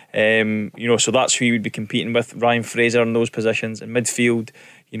front. You know, so that's who he would be competing with. Ryan Fraser in those positions. In midfield,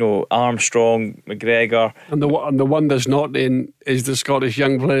 you know, Armstrong, McGregor, and the one that's not in is the Scottish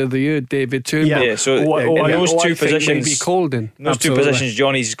Young Player of the Year, David Turnbull. Yeah, so in those two positions, be called in. Those two positions,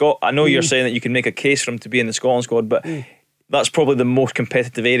 Johnny's got. I know you're saying that you can make a case for him to be in the Scotland squad, but that's probably the most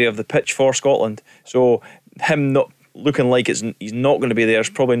competitive area of the pitch for Scotland. So him not looking like he's not going to be there is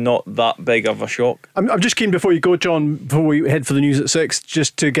probably not that big of a shock. I'm just keen, before you go, John, before we head for the news at 6,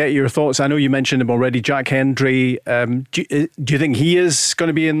 just to get your thoughts. I know you mentioned him already, Jack Hendry. Do you think he is going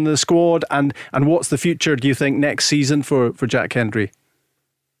to be in the squad? And what's the future, do you think, next season for Jack Hendry?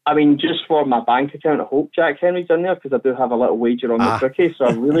 I mean, just for my bank account, I hope Jack Henry's in there, because I do have a little wager on the cookie, so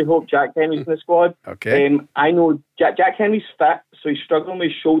I really hope Jack Henry's in the squad. Okay. I know Jack Henry's fit, so he's struggling with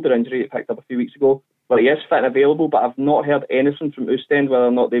his shoulder injury he picked up a few weeks ago. But he is fit and available, but I've not heard anything from Ostend whether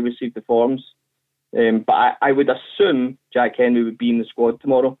or not they received the forms. But I would assume Jack Henry would be in the squad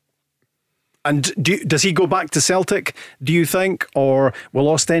tomorrow. And does he go back to Celtic, do you think? Or will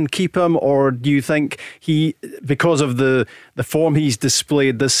Ostend keep him? Or do you think he, because of the form he's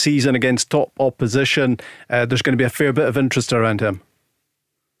displayed this season against top opposition, there's going to be a fair bit of interest around him?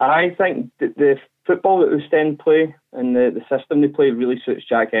 I think that the football that Ostend play and the system they play really suits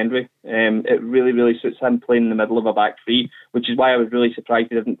Jack Hendry. It really, really suits him playing in the middle of a back three, which is why I was really surprised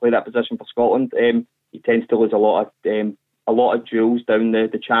he didn't play that position for Scotland. He tends to lose a lot of duels down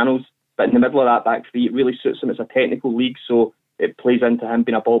the channels, But in the middle of that back three, it really suits him. It's a technical league, so it plays into him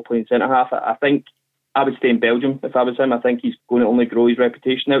being a ball-playing centre-half. I think I would stay in Belgium if I was him. I think he's going to only grow his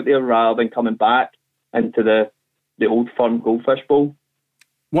reputation out there rather than coming back into the old firm Goldfish Bowl.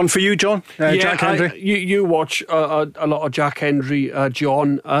 One for you, John. Jack Hendry. You watch a lot of Jack Hendry,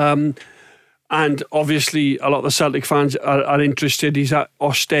 John, and obviously a lot of the Celtic fans are interested. He's at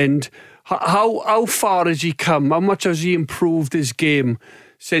Ostend. How far has he come? How much has he improved his game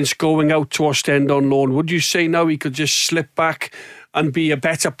since going out to Ostend on loan? Would you say now he could just slip back and be a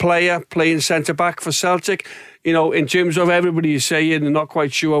better player, playing centre-back for Celtic? You know, in terms of everybody is saying they're not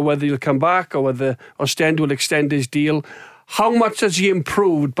quite sure whether he'll come back or whether Ostend will extend his deal. How much has he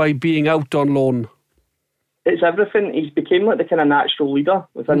improved by being out on loan? It's everything. He's became like the kind of natural leader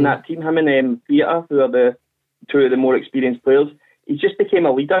within that team. Him and Theatre, who are the two of the more experienced players, he just became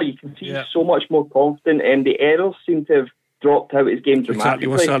a leader. You can see he's so much more confident, and the errors seem to have dropped out of his game dramatically. Exactly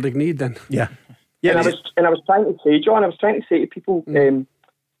what Celtic need then. Yeah. And I was trying to say, John, to people,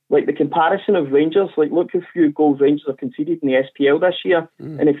 like the comparison of Rangers, like look how few goals Rangers have conceded in the SPL this year,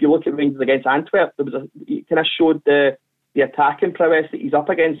 and if you look at Rangers against Antwerp, it kind of showed the attacking prowess that he's up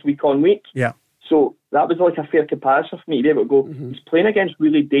against week on week. Yeah. So that was like a fair comparison for me to be able to go, he's playing against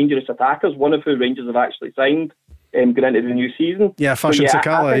really dangerous attackers, one of who Rangers have actually signed going into the new season. Yeah, Fashion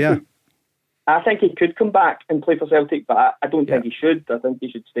Sakala, I think he could come back and play for Celtic, but I don't think he should. I think he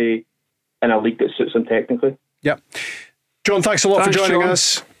should stay in a league that suits him technically. Yeah. John, thanks a lot for joining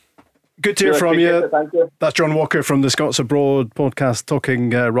us. Good to hear from you. Thank you. That's John Walker from the Scots Abroad podcast, talking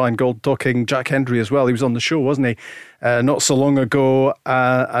Ryan Gold, talking Jack Hendry as well. He was on the show, wasn't he? Not so long ago,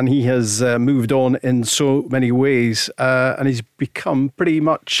 and he has moved on in so many ways, and he's become pretty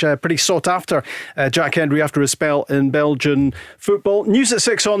sought after. Jack Hendry, after a spell in Belgian football. News at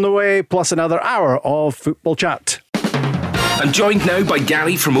 6 on the way, plus another hour of football chat. I'm joined now by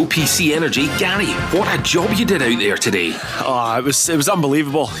Gary from OPC Energy. Gary, what a job you did out there today. Oh, it was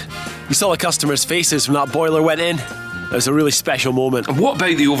unbelievable. You saw the customers' faces when that boiler went in. It was a really special moment. And what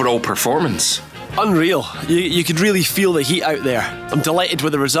about the overall performance? Unreal. You could really feel the heat out there. I'm delighted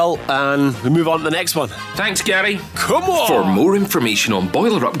with the result, and we move on to the next one. Thanks, Gary. Come on! For more information on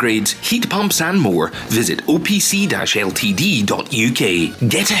boiler upgrades, heat pumps and more, visit opc-ltd.uk.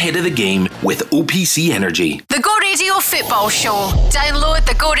 Get ahead of the game with OPC Energy. The Go Radio Football Show. Download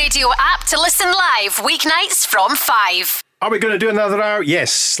the Go Radio app to listen live weeknights from 5. Are we going to do another hour?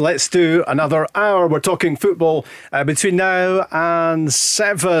 Yes, let's do another hour. We're talking football between now and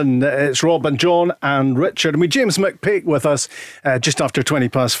 7. It's Rob and John and Richard. And we James McPake with us just after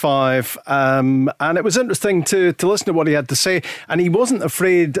 5:20. And it was interesting to listen to what he had to say. And he wasn't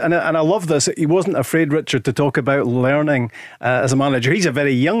afraid, and I love this, he wasn't afraid, Richard, to talk about learning as a manager. He's a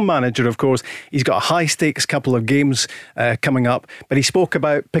very young manager, of course. He's got a high-stakes couple of games coming up. But he spoke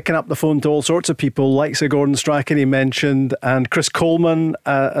about picking up the phone to all sorts of people, like Sir Gordon Strachan, he mentioned, and Chris Coleman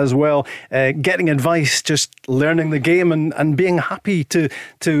as well, getting advice, just learning the game and being happy to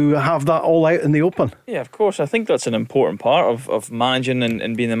have that all out in the open. Yeah, of course. I think that's an important part of managing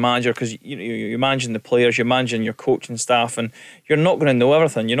and being the manager, because you're managing the players, you're managing your coaching staff, and you're not going to know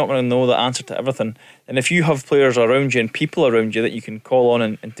everything. You're not going to know the answer to everything. And if you have players around you and people around you that you can call on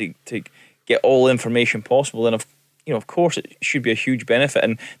and to get all the information possible, then of course it should be a huge benefit.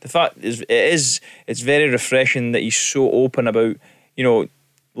 And the fact is, it's very refreshing that he's so open about,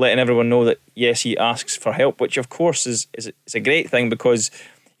 letting everyone know that yes, he asks for help, which of course is a great thing, because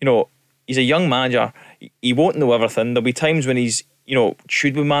he's a young manager. He won't know everything. There'll be times when he's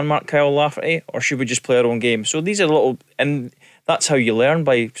should we man mark Kyle Lafferty or should we just play our own game? So these are and that's how you learn,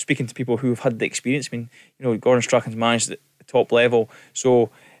 by speaking to people who have had the experience. I mean, Gordon Strachan's managed at the top level, so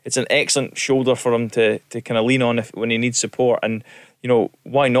it's an excellent shoulder for him to kind of lean on when he needs support. And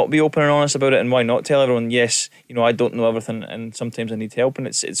why not be open and honest about it, and why not tell everyone, yes, I don't know everything and sometimes I need help. And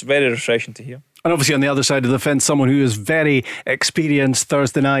it's very refreshing to hear. And obviously on the other side of the fence, someone who is very experienced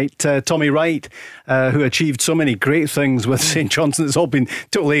Thursday night, Tommy Wright, who achieved so many great things with St Johnstone. It's all been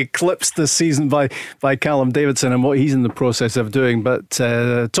totally eclipsed this season by Callum Davidson and what he's in the process of doing. But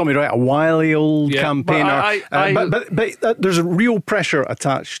Tommy Wright, a wily old campaigner. But there's a real pressure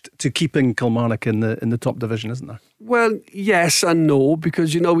attached to keeping Kilmarnock in the top division, isn't there? Well, yes and no,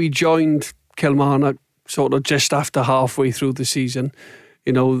 because he joined Kilmarnock sort of just after halfway through the season.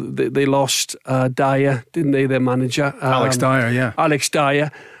 They lost Dyer, didn't they, their manager? Alex Dyer, yeah. Alex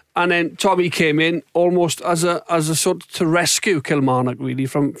Dyer. And then Tommy came in almost as a sort of to rescue Kilmarnock, really,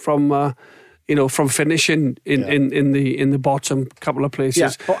 from from finishing in the bottom couple of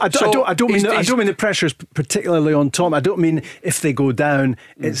places. Yeah. Well, I don't mean the pressure's particularly on Tom. I don't mean if they go down,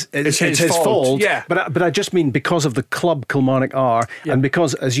 it's his fault. Yeah. But I just mean because of the club Kilmarnock are, and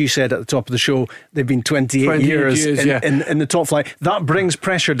because, as you said at the top of the show, they've been 28 years in the top flight. That brings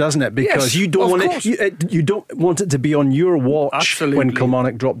pressure, doesn't it? Because you don't want it. You don't want it to be on your watch when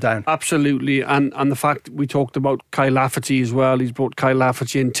Kilmarnock drop down. Absolutely, and the fact we talked about Kyle Lafferty as well. He's brought Kyle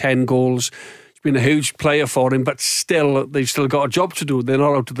Lafferty in 10 goals. Been a huge player for him, but they've still got a job to do. They're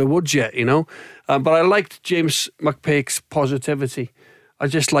not out of the woods yet, but I liked James McPake's positivity. I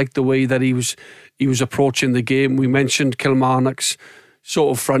just liked the way that he was approaching the game. We mentioned Kilmarnock's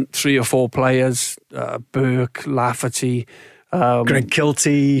sort of front 3 or 4 players, Burke, Lafferty, Greg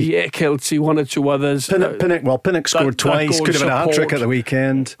Kilty. Yeah, Kilty, 1 or 2 others. Pinnock scored twice, could have been a hat-trick at the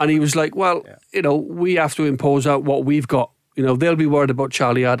weekend. And he was like, we have to impose out what we've got. They'll be worried about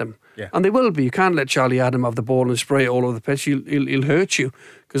Charlie Adam. Yeah. And they will be. You can't let Charlie Adam have the ball and spray it all over the pitch. He'll hurt you,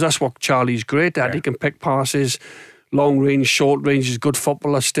 because that's what Charlie's great at. Yeah. He can pick passes, long range, short range. He's a good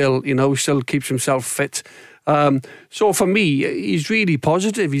footballer still. Still keeps himself fit. So for me, he's really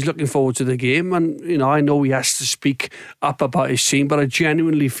positive. He's looking forward to the game, and I know he has to speak up about his team, but I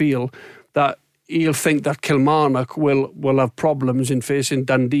genuinely feel that he'll think that Kilmarnock will have problems in facing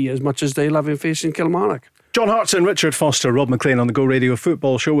Dundee as much as they'll have in facing Kilmarnock. John Hartson, Richard Foster, Rob Maclean on the Go Radio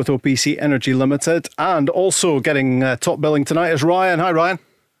Football Show with OPC Energy Limited, and also getting top billing tonight is Ryan. Hi, Ryan.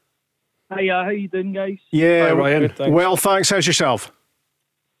 Hiya, how you doing, guys? Yeah, hi, Ryan. Good, thanks. Well, thanks. How's yourself?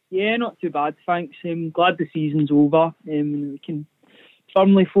 Yeah, not too bad, thanks. Glad the season's over. We can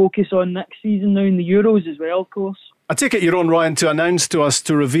firmly focus on next season now in the Euros as well, of course. I take it you're on, Ryan, to announce to us,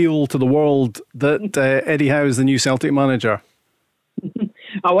 to reveal to the world that Eddie Howe is the new Celtic manager.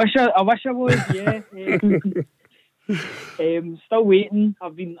 I wish I was, yeah. Still waiting.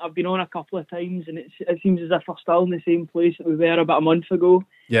 I've been on a couple of times, and it seems as if we're still in the same place that we were about a month ago.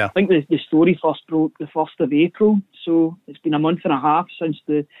 Yeah. I think the story first broke the 1st of April, so it's been a month and a half since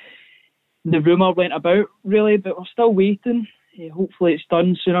the rumour went about, really, but we're still waiting. Hopefully it's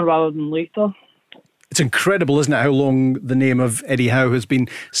done sooner rather than later. It's incredible, isn't it, how long the name of Eddie Howe has been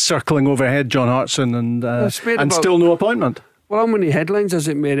circling overhead, John Hartson, and still no appointment. Well, how many headlines has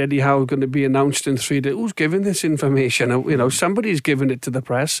it made? Eddie Howe going to be announced in 3 days? Who's giving this information? Somebody's giving it to the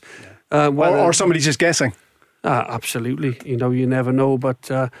press. Yeah. Or somebody's just guessing. Absolutely. You never know. But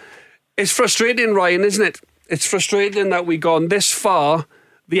it's frustrating, Ryan, isn't it? It's frustrating that we've gone this far.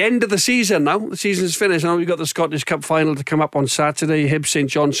 The end of the season now. The season's finished. Now we've got the Scottish Cup final to come up on Saturday, Hibs St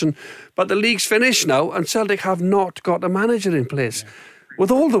Johnstone. But the league's finished now, and Celtic have not got a manager in place. Yeah.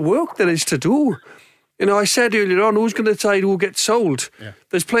 With all the work there is to do. I said earlier on, who's going to decide who gets sold? Yeah.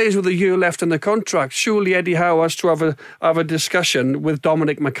 There's players with a year left in the contract. Surely Eddie Howe has to have a discussion with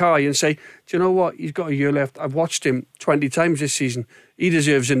Dominic Mackay and say, do you know what? He's got a year left. I've watched him 20 times this season. He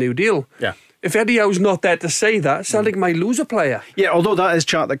deserves a new deal. Yeah. If Eddie Howe's not there to say that, Celtic might lose a player. Yeah, although that is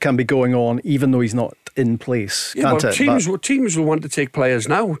chat that can be going on even though he's not in place, can't it? Teams will want to take players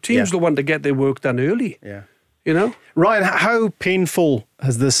now. Teams will want to get their work done early. Yeah. Ryan, how painful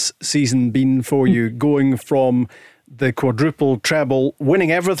has this season been for you, going from the quadruple treble,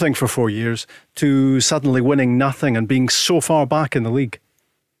 winning everything for 4 years, to suddenly winning nothing and being so far back in the league?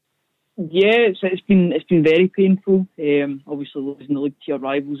 Yeah, it's been very painful. Obviously, losing the league to your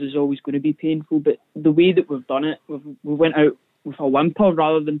rivals is always going to be painful, but the way that we've done it, we went out with a whimper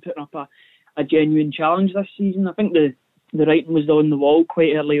rather than putting up a genuine challenge this season. I think the writing was on the wall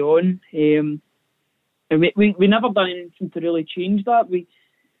quite early on. And we never done anything to really change that.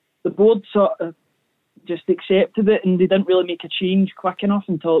 The board sort of just accepted it, and they didn't really make a change quick enough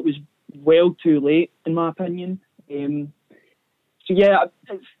until it was well too late, in my opinion. There's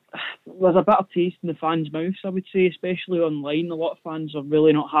a bit of taste in the fans' mouths, I would say, especially online. A lot of fans are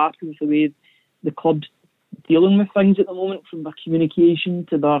really not happy with the way the club's dealing with things at the moment, from their communication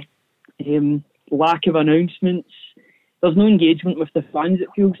to their lack of announcements. There's no engagement with the fans, it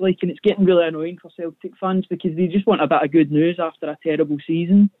feels like, and it's getting really annoying for Celtic fans because they just want a bit of good news after a terrible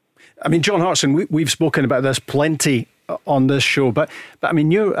season. I mean, John Hartson, we've spoken about this plenty on this show, but I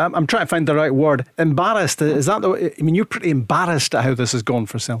mean, I'm trying to find the right word. Embarrassed, is that you're pretty embarrassed at how this has gone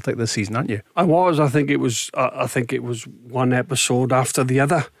for Celtic this season, aren't you? I was. I think it was one episode after the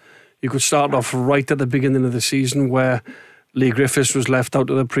other. You could start off right at the beginning of the season where Lee Griffiths was left out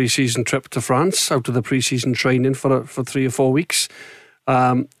of the pre-season trip to France, out of the pre-season training for 3 or 4 weeks.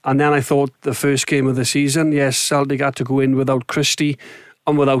 And then I thought the first game of the season, yes, Celtic had to go in without Christie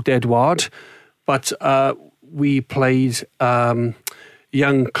and without Edouard. But we played young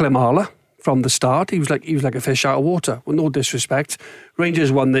Klimala from the start. He was like a fish out of water, with no disrespect.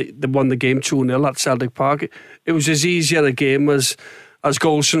 Rangers won the game 2-0 at Celtic Park. It was as easier a game as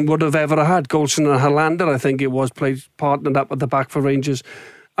Goldson would have ever had. Goldson and Helander, I think it was, partnered up at the back for Rangers.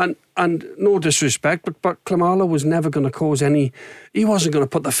 And no disrespect, but Klimala was never going to cause any. He wasn't going to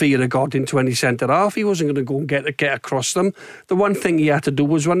put the fear of God into any centre half. He wasn't going to go and get across them. The one thing he had to do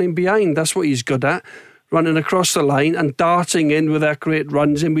was running behind. That's what he's good at, running across the line and darting in with that great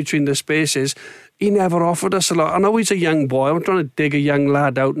runs in between the spaces. He never offered us a lot. I know he's a young boy. I'm trying to dig a young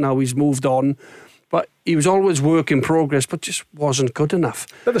lad out now. He's moved on. But he was always work in progress, but just wasn't good enough.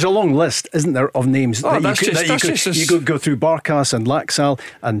 But there's a long list, isn't there, of names you could go through. Barkas and Laxalt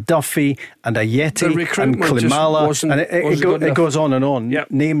and Duffy and Ayeti and Klimala, and it goes on and on.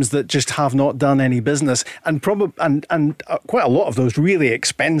 Yep. Names that just have not done any business, and quite a lot of those really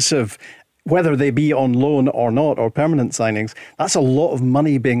expensive, whether they be on loan or not, or permanent signings. That's a lot of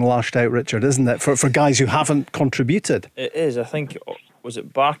money being lashed out, Richard, isn't it, for guys who haven't contributed? It is. I think, was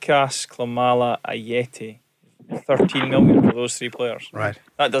it Barkas, Klimala, Ayeti? 13 million for those three players. Right.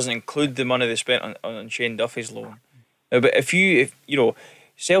 That doesn't include the money they spent on Shane Duffy's loan. Now, but if you know,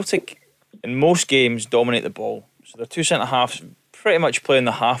 Celtic in most games dominate the ball, so their two centre halves pretty much playing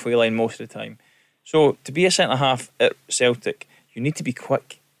the halfway line most of the time. So to be a centre half at Celtic, you need to be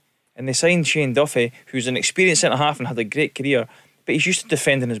quick. And they signed Shane Duffy, who's an experienced centre half and had a great career, but he's used to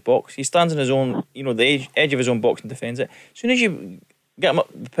defending his box. He stands in his own, the edge of his own box and defends it. As soon as you get him up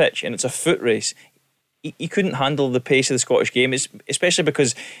the pitch and it's a foot race, he couldn't handle the pace of the Scottish game, especially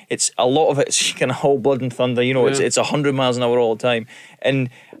because it's a lot of it's kind of whole blood and thunder. It's 100 miles an hour all the time. And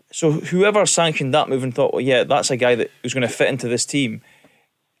so whoever sanctioned that move and thought, well, yeah, that's a guy who's going to fit into this team,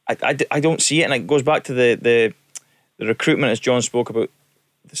 I don't see it. And it goes back to the recruitment, as John spoke about,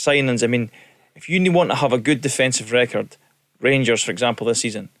 the signings. I mean, if you want to have a good defensive record, Rangers, for example, this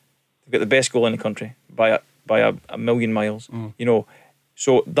season, they've got the best goal in the country by a million miles.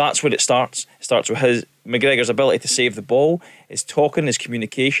 So that's where it starts. It starts with McGregor's ability to save the ball, his talking, his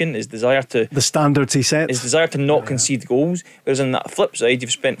communication, his desire to... The standards he sets. His desire to not concede goals. Whereas on that flip side,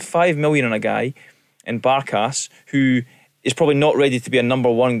 you've spent $5 million on a guy in Barkas who is probably not ready to be a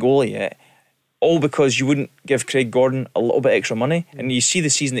number one goalie yet, all because you wouldn't give Craig Gordon a little bit extra money. And you see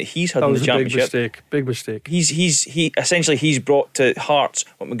the season that he's had in the Championship. Big mistake. He's brought to Hearts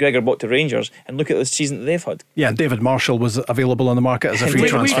what McGregor brought to Rangers, and look at the season that they've had. Yeah, David Marshall was available on the market as a free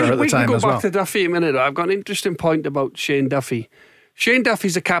transfer at the time as well. We can go back to Duffy a minute. I've got an interesting point about Shane Duffy. Shane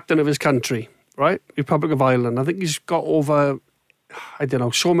Duffy's the captain of his country, right? Republic of Ireland. I think he's got over,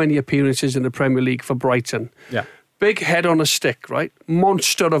 so many appearances in the Premier League for Brighton. Yeah. Big head on a stick, right?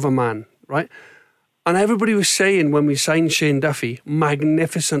 Monster of a man, right? And everybody was saying when we signed Shane Duffy,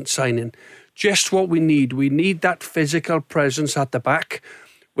 magnificent signing. Just what we need. We need that physical presence at the back,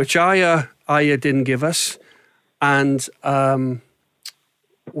 which Aya didn't give us. And what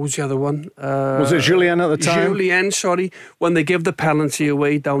was the other one? Was it Julien at the time? Julien, sorry. When they give the penalty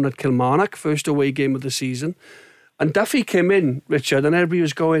away down at Kilmarnock, first away game of the season. And Duffy came in, Richard, and everybody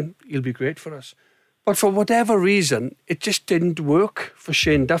was going, he'll be great for us. But for whatever reason, it just didn't work for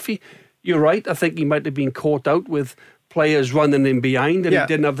Shane Duffy. You're right, I think he might have been caught out with players running in behind, and he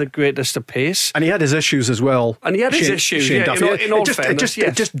didn't have the greatest of pace. And he had his issues as well. And he had his issues, Shane Duffy.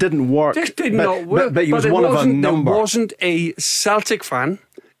 It just didn't work. It just did not work. But he was one of a number. There wasn't a Celtic fan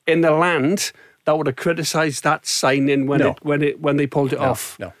in the land that would have criticised that signing when they pulled it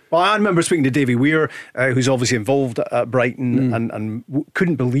off. No. Well, I remember speaking to Davy Weir, who's obviously involved at Brighton, and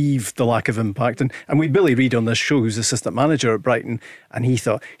couldn't believe the lack of impact. And we had Billy Reid on this show, who's assistant manager at Brighton, and he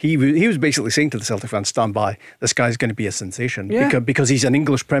thought he was basically saying to the Celtic fans, stand by, this guy's going to be a sensation because he's an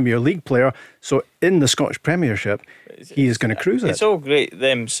English Premier League player. So in the Scottish Premiership, he is going to cruise it. It's all great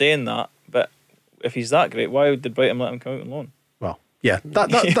them saying that, but if he's that great, why did Brighton let him come out on loan? Well, yeah,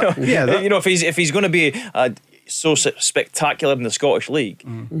 if he's going to be so spectacular in the Scottish League,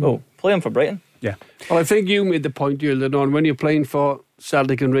 well, play him for Brighton. Yeah. Well, I think you made the point earlier on, when you're playing for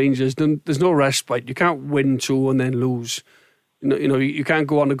Celtic and Rangers, there's no respite. You can't win two and then lose. You can't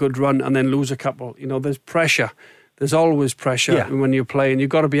go on a good run and then lose a couple. There's pressure. There's always pressure when you're playing.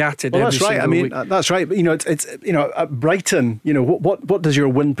 You've got to be at it. Well, that's right. I mean, that's right. But it's at Brighton. What does your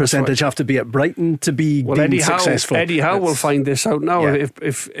win percentage have to be at Brighton to be deemed successful? Eddie Howe will find this out now. Yeah.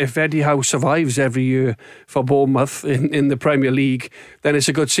 If Eddie Howe survives every year for Bournemouth in the Premier League, then it's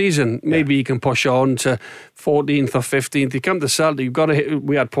a good season. Maybe he can push on to 14th or 15th. You come to Celtic, you've got to hit.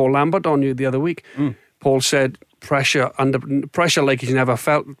 We had Paul Lambert on you the other week. Paul said, pressure, under pressure like he's never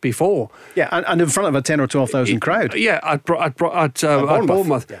felt before. Yeah, and in front of a 10 or 12,000 crowd. Yeah, at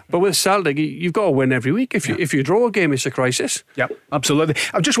Bournemouth. Yeah. But with Celtic, you've got to win every week. If you draw a game, it's a crisis. Yeah, absolutely.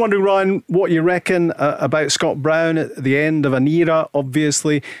 I'm just wondering, Ryan, what you reckon about Scott Brown at the end of an era,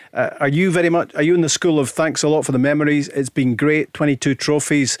 obviously. Are you in the school of thanks a lot for the memories? It's been great, 22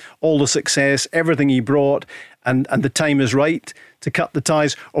 trophies, all the success, everything he brought, and the time is right to cut the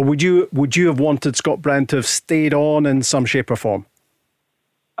ties? Or would you have wanted Scott Brown to have stayed on in some shape or form?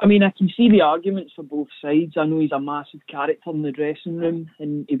 I mean, I can see the arguments for both sides. I know he's a massive character in the dressing room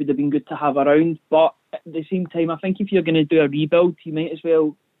and he would have been good to have around. But at the same time, I think if you're going to do a rebuild, you might as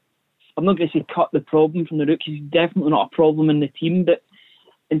well, I'm not going to say cut the problem from the root, because he's definitely not a problem in the team. But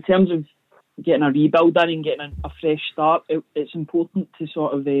in terms of getting a rebuild in and getting a fresh start, it's important to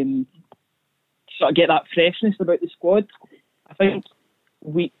sort of get that freshness about the squad. I think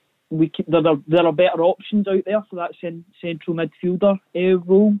there are better options out there for that central midfielder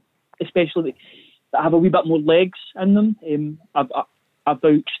role, especially that have a wee bit more legs in them. I've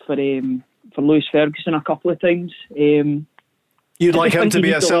vouched for Lewis Ferguson a couple of times. You'd like him to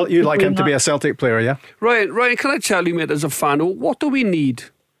be a Celtic player, yeah? Right. Can I tell you, mate, as a fan, what do we need?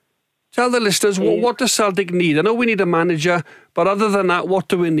 Tell the listeners, what does Celtic need? I know we need a manager, but other than that, what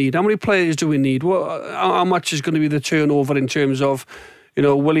do we need? How many players do we need? How much is going to be the turnover in terms of,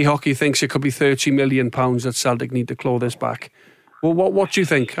 Willie Hockey thinks it could be £30 million that Celtic need to claw this back. Well, what do you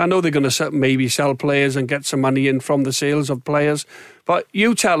think? I know they're going to maybe sell players and get some money in from the sales of players, but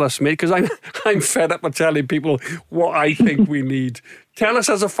you tell us, mate, because I'm fed up of telling people what I think we need. Tell us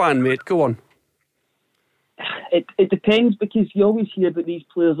as a fan, mate. Go on. It depends, because you always hear about these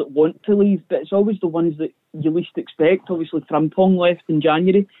players that want to leave, but it's always the ones that you least expect. Obviously, Frimpong left in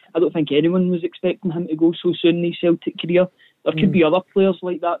January. I don't think anyone was expecting him to go so soon in his Celtic career. There could be other players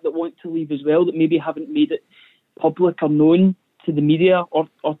like that want to leave as well, that maybe haven't made it public or known to the media or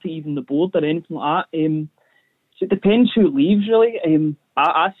to even the board or anything like that. So it depends who leaves, really.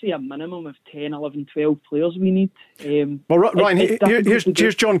 I say a minimum of 10, 11, 12 players we need. Well, Ryan,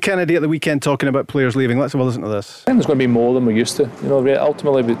 here's John Kennedy at the weekend talking about players leaving. Let's have a listen to this. I think there's going to be more than we're used to.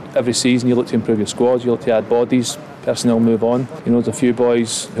 Ultimately, every season you look to improve your squad, you look to add bodies, personnel move on. There's a few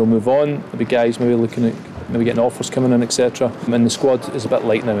boys who'll move on. There'll be guys maybe looking at getting offers coming in, etc. And the squad is a bit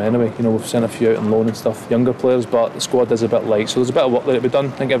light now anyway. We've sent a few out on loan and stuff, younger players, but the squad is a bit light. So there's a bit of work that will be done.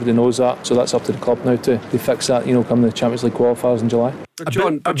 I think everybody knows that. So that's up to the club now to fix that, come the Champions League qualifiers in July.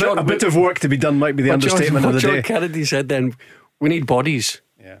 A bit of work to be done might be the understatement of the day. John Kennedy said then, we need bodies.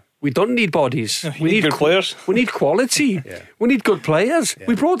 Yeah. We don't need bodies. We need good players. We need quality. Yeah. We need good players. Yeah.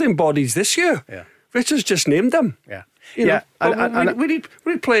 We brought in bodies this year. Yeah. Richard's just named them. Yeah. We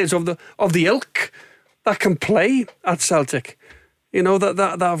need players of the ilk that can play at Celtic.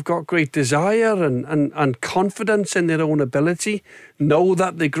 That have got great desire and confidence in their own ability, know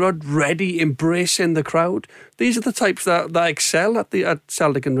that they're good, ready, embracing the crowd. These are the types that excel at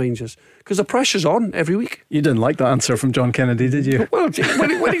Celtic and Rangers, because the pressure's on every week. You didn't like that answer from John Kennedy, did you? Well,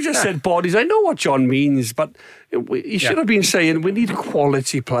 when he just said bodies, I know what John means, but he should have been saying we need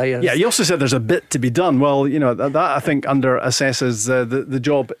quality players. Yeah, he also said there's a bit to be done. Well, that I think under assesses the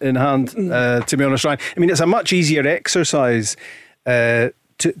job in hand, to be honest, Ryan. I mean, it's a much easier exercise to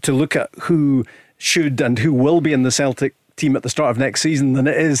look at who should and who will be in the Celtic team at the start of next season than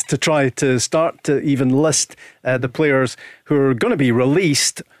it is to try to start to even list the players who are going to be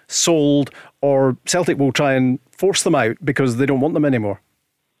released, sold, or Celtic will try and force them out because they don't want them anymore.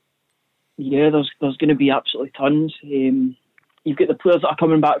 Yeah, there's going to be absolutely tons. You've got the players that are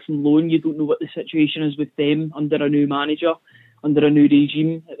coming back from loan. You don't know what the situation is with them under a new manager, under a new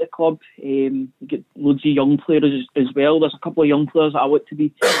regime at the club. You get loads of young players as well. There's a couple of young players that I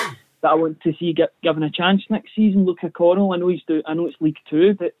want to see given a chance next season. Luca Connell, I know it's League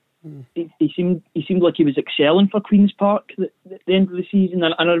Two, but he seemed like he was excelling for Queen's Park at the end of the season.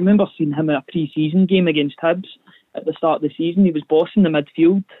 And I remember seeing him in a pre-season game against Hibs at the start of the season. He was bossing the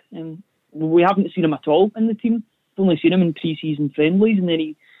midfield, and we haven't seen him at all in the team. We've only seen him in pre-season friendlies, and then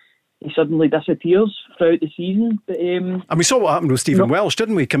he suddenly disappears throughout the season. But, and we saw what happened with Stephen Welsh,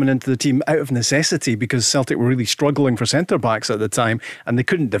 didn't we, coming into the team out of necessity because Celtic were really struggling for centre-backs at the time and they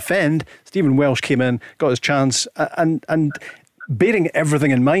couldn't defend. Stephen Welsh came in, got his chance, and bearing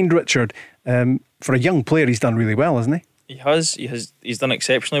everything in mind, Richard, for a young player, he's done really well, hasn't he? He has. He's done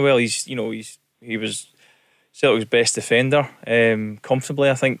exceptionally well. He was Celtic's best defender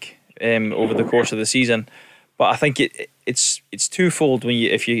comfortably, I think, over the course of the season. But I think it's twofold.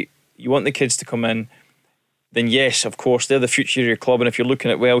 If you want the kids to come in then yes, of course, they're the future of your club. And if you're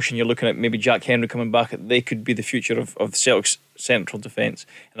looking at Welsh and you're looking at maybe Jack Henry coming back, they could be the future of Celtic's central defence.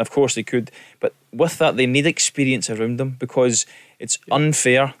 And of course they could. But with that, they need experience around them, because it's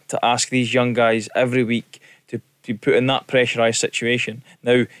unfair to ask these young guys every week to be put in that pressurised situation.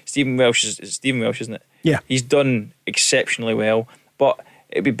 Now, Stephen Welsh, isn't it? Yeah. He's done exceptionally well, but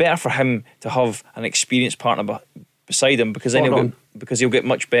it'd be better for him to have an experienced partner beside him, because then he'll get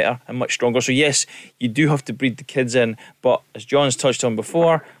much better and much stronger. So yes, you do have to breed the kids in, but as John's touched on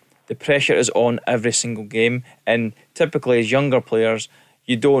before, the pressure is on every single game, and typically as younger players,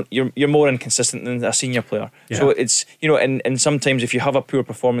 you're more inconsistent than a senior player. Yeah. So it's, and sometimes if you have a poor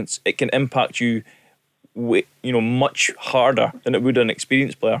performance, it can impact you much harder than it would an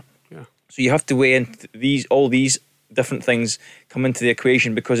experienced player. Yeah. So you have to weigh in all these different things come into the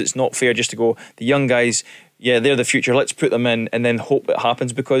equation, because it's not fair just to go, the young guys, yeah, they're the future, let's put them in and then hope it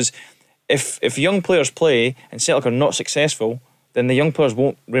happens. Because if young players play and Celtic are not successful, then the young players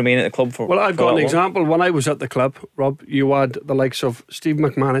won't remain at the club for. Well, I've got an long. example. When I was at the club, Rob, you had the likes of Steve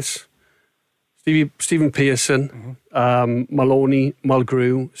McManus, Stephen Pearson, Maloney,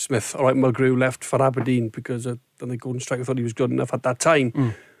 Mulgrew, Smith. All right, Mulgrew left for Aberdeen because then the Golden Striker thought he was good enough at that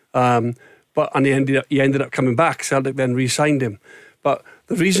time. But he ended up coming back. Celtic then re-signed him. But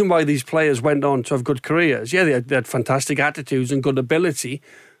the reason why these players went on to have good careers, they had fantastic attitudes and good ability,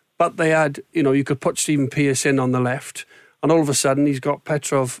 but they had, you could put Stephen Pearce in on the left, and all of a sudden he's got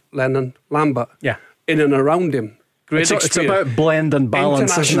Petrov, Lennon, Lambert in and around him. It's about blend and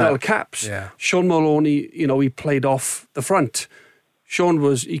balance, international isn't it? caps. Yeah. Sean Maloney, he played off the front. Sean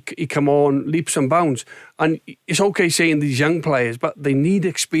he come on leaps and bounds, and it's okay saying these young players, but they need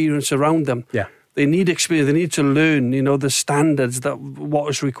experience around them. Yeah. They need experience. They need to learn, the standards that what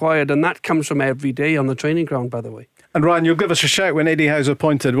is required, and that comes from every day on the training ground, by the way. And Ryan, you'll give us a shout when Eddie Howe's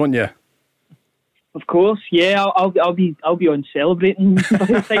appointed, won't you? Of course, yeah. I'll be on celebrating by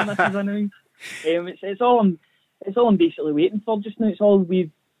the time this is announced. It's all I'm basically waiting for just now. It's all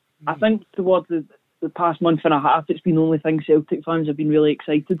I think towards the past month and a half, it's been the only thing Celtic fans have been really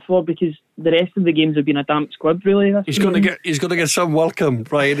excited for, because the rest of the games have been a damp squib, really. He's going to get some welcome,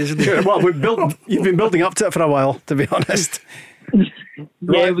 Brian, isn't he? Well, you've been building up to it for a while, to be honest.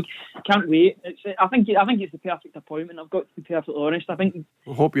 Yeah, we can't wait. I think it's the perfect appointment. I've got to be perfectly honest. I think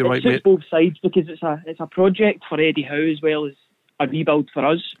I hope you're right, it suits mate. both sides, because it's a project for Eddie Howe as well as a rebuild for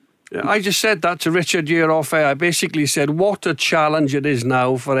us. Yeah, I just said that to Richard here off air. I basically said what a challenge it is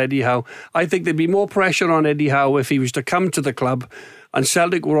now for Eddie Howe. I think there'd be more pressure on Eddie Howe if he was to come to the club and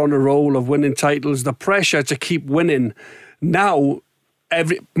Celtic were on a roll of winning titles. The pressure to keep winning. Now,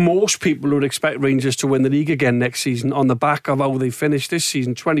 most people would expect Rangers to win the league again next season on the back of how they finished this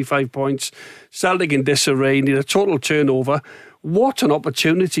season. 25 points. Celtic in disarray, need a total turnover. What an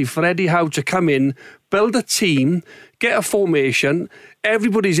opportunity for Eddie Howe to come in, build a team, get a formation.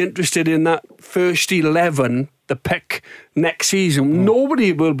 Everybody's interested in that first 11, the pick next season.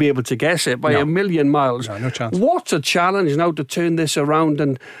 Nobody will be able to guess it by a million miles. No chance. What a challenge now to turn this around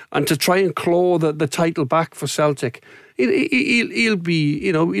and to try and claw the title back for Celtic. He'll be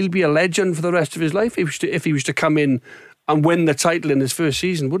a legend for the rest of his life if he was to come in and win the title in his first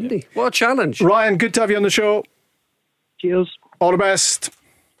season, wouldn't he? What a challenge. Ryan, good to have you on the show. Cheers. All the best.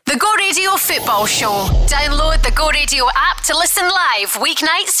 The Go Radio Football Show. Download the Go Radio app to listen live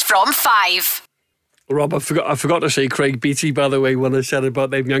weeknights from 5. Rob, I forgot to say Craig Beattie, by the way, when I said about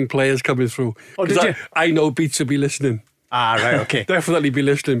them young players coming through. Oh, did you? I know Beats will be listening. Ah, right, okay. Definitely be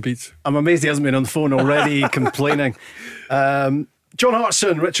listening, Beats. I'm amazed he hasn't been on the phone already complaining. John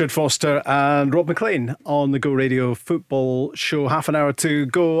Hartson, Richard Foster and Rob Maclean on the Go Radio Football Show. Half an hour to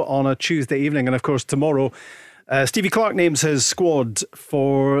go on a Tuesday evening, and of course tomorrow Stevie Clarke names his squad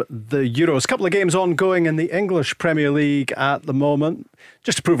for the Euros. A couple of games ongoing in the English Premier League at the moment.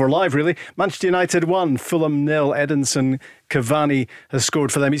 Just to prove we're live, really. Manchester United 1, Fulham 0. Edinson Cavani has scored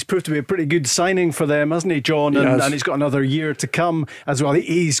for them. He's proved to be a pretty good signing for them, hasn't he, John? And he's got another year to come as well.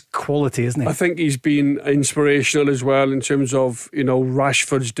 He's quality, isn't he? I think he's been inspirational as well in terms of,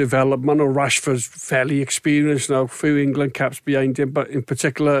 Rashford's development. Rashford's fairly experienced now, few England caps behind him, but in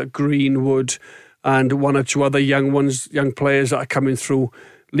particular Greenwood and one or two other young players that are coming through,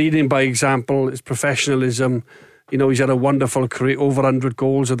 leading by example. His professionalism. He's had a wonderful career, over 100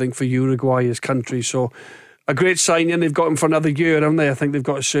 goals, I think, for Uruguay, his country. So a great signing. They've got him for another year, haven't they? I think they've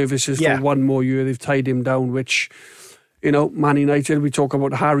got his services for one more year. They've tied him down, which, Man United, we talk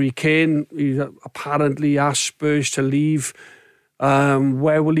about Harry Kane. He's apparently asked Spurs to leave.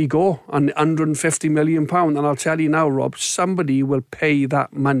 Where will he go? On £150 million. And I'll tell you now, Rob, somebody will pay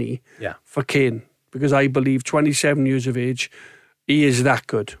that money for Kane, because I believe 27 years of age, he is that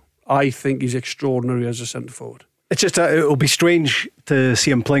good. I think he's extraordinary as a centre forward. It's just it'll be strange to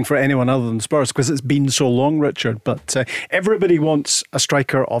see him playing for anyone other than Spurs because it's been so long, Richard. But everybody wants a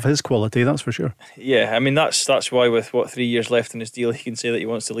striker of his quality, that's for sure. Yeah, I mean that's why with 3 years left in his deal, he can say that he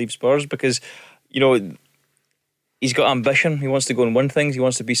wants to leave Spurs because he's got ambition. He wants to go and win things. He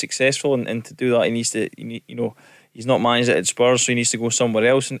wants to be successful, and to do that, he needs to. He's not managed it at Spurs, so he needs to go somewhere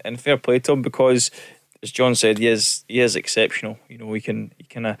else. And fair play to him because, as John said, he is exceptional. He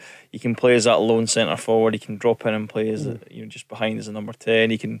can play as that lone centre forward. He can drop in and play as just behind as a number 10.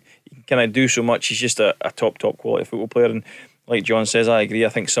 He can kind of do so much. He's just a top quality football player. And like John says, I agree. I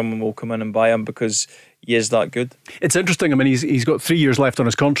think someone will come in and buy him because he is that good. It's interesting. I mean, he's got 3 years left on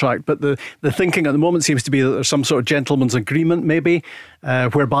his contract, but the thinking at the moment seems to be that there's some sort of gentleman's agreement, maybe,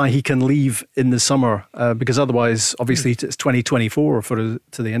 whereby he can leave in the summer because otherwise, obviously, it's 2024 to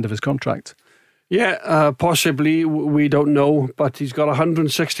the end of his contract. Yeah, possibly. We don't know, but he's got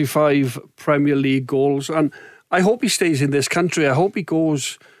 165 Premier League goals, and I hope he stays in this country. I hope he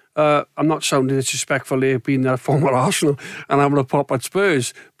goes. I'm not sounding disrespectful here, being a former Arsenal and having a pop at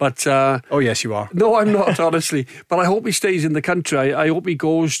Spurs, but oh yes, you are. No, I'm not, honestly. But I hope he stays in the country. I hope he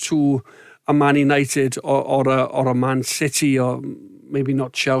goes to a Man United or a Man City, or maybe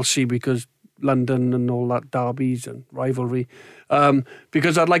not Chelsea because London and all that derbies and rivalry.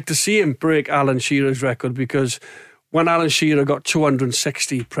 Because I'd like to see him break Alan Shearer's record, because when Alan Shearer got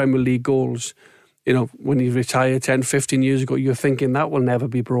 260 Premier League goals, when he retired 10, 15 years ago, you're thinking that will never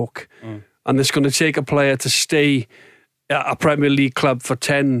be broke. And it's going to take a player to stay at a Premier League club for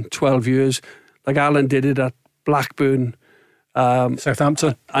 10, 12 years, like Alan did it at Blackburn,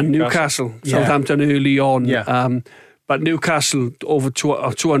 Southampton and Newcastle. Southampton early on. But Newcastle, over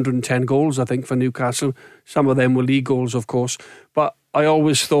 210 goals, I think, for Newcastle. Some of them were league goals, of course. But I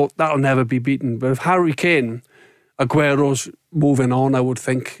always thought that'll never be beaten. But if Harry Kane, Aguero's moving on, I would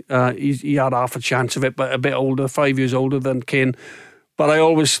think he had half a chance of it, but a bit older, 5 years older than Kane. But I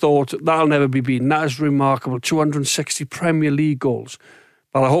always thought that'll never be beaten. That is remarkable, 260 Premier League goals.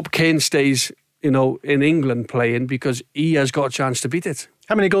 But I hope Kane stays, in England playing, because he has got a chance to beat it.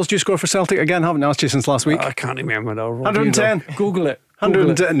 How many goals do you score for Celtic again? Haven't asked you since last week. I can't remember now. 110. Google it.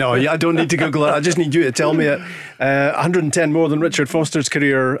 110. No, I don't need to Google it. I just need you to tell me it. 110 more than Richard Foster's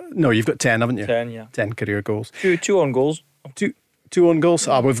career. No, you've got 10, haven't you? 10, yeah. 10 career goals. Two on goals. Two on goals.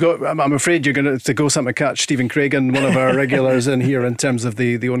 We've got. I'm afraid you're going to go something to catch Stephen Craigan, one of our regulars in here, in terms of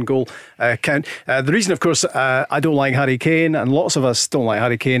the on goal count. The reason, of course, I don't like Harry Kane, and lots of us don't like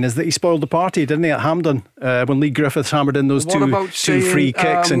Harry Kane, is that he spoiled the party, didn't he, at Hampden when Lee Griffiths hammered in those two free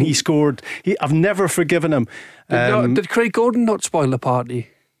kicks and he scored. I've never forgiven him. Did Craig Gordon not spoil the party?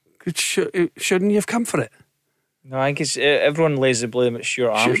 Shouldn't you have come for it? No, I think everyone lays the blame at Stuart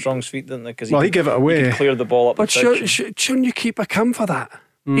Armstrong's feet, didn't they? Because he gave it away. He cleared the ball up. But shouldn't you keep a come for that?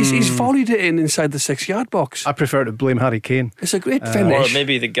 He's volleyed it inside the 6-yard box. I prefer to blame Harry Kane. It's a great finish. Or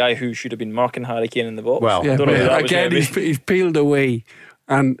maybe the guy who should have been marking Harry Kane in the box. Well, yeah, again, he's peeled away,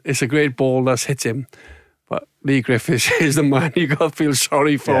 and it's a great ball that's hit him. But Lee Griffiths is the man you got to feel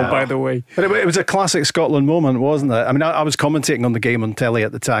sorry for, by the way. But it was a classic Scotland moment, wasn't it? I mean, I was commentating on the game on telly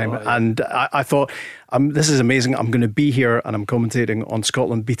at the time, and I thought, this is amazing. I'm going to be here and I'm commentating on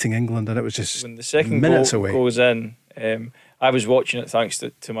Scotland beating England, and it was just when the second minutes goal away. Goes in. I was watching it thanks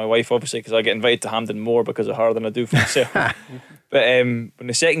to my wife, obviously, because I get invited to Hampden more because of her than I do for myself. But when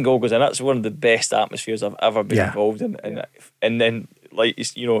the second goal goes in, that's one of the best atmospheres I've ever been involved in. And then, like,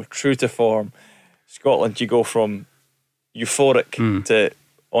 true to form, Scotland, you go from euphoric to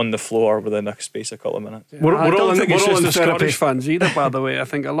on the floor within a space of a couple of minutes. I don't think it's just the Scottish fans either, by the way. I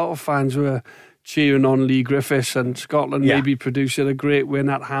think a lot of fans were cheering on Lee Griffiths, and Scotland maybe producing a great win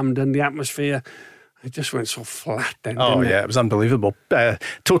at Hampden. The atmosphere, it just went so flat then. It was unbelievable.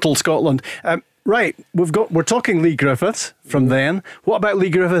 Total Scotland. Right, we're talking Lee Griffiths from then. What about Lee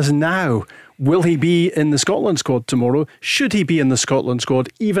Griffiths now? Will he be in the Scotland squad tomorrow? Should he be in the Scotland squad,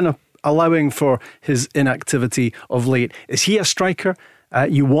 even allowing for his inactivity of late? Is he a striker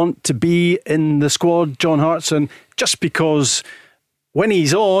you want to be in the squad, John Hartson, just because when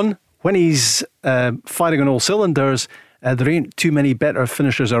he's firing on all cylinders, there ain't too many better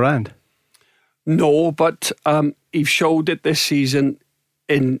finishers around? No, but he showed it this season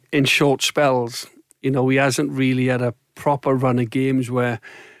in short spells. He hasn't really had a proper run of games where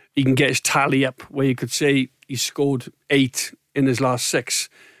he can get his tally up, where you could say he scored 8 in his last 6.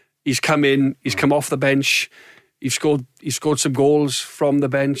 He's come in, he's come off the bench, he's scored some goals from the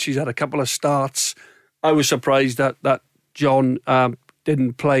bench, he's had a couple of starts. I was surprised that John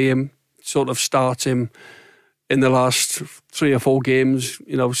didn't play him, sort of start him in the last 3 or 4 games,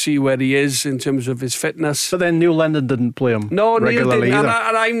 see where he is in terms of his fitness. But then Neil Lennon didn't play him regularly Neil didn't, either.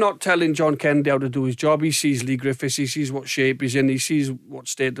 and I'm not telling John Kennedy how to do his job. He sees Lee Griffiths, he sees what shape he's in, he sees what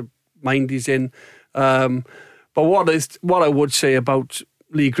state of mind he's in. But what I would say about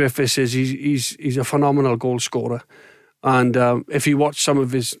Lee Griffiths is he's a phenomenal goal scorer. And if you watch some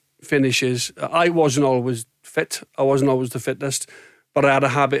of his finishes, I wasn't always fit. I wasn't always the fittest, but I had a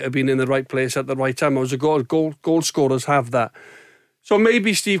habit of being in the right place at the right time. I was a goal scorers have that. So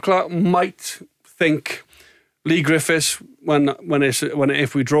maybe Steve Clarke might think Lee Griffiths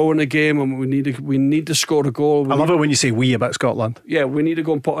if we draw in a game and we need to score a goal. I love it when you say we about Scotland. Yeah, we need to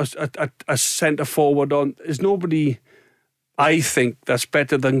go and put a centre forward on. There's nobody, I think, that's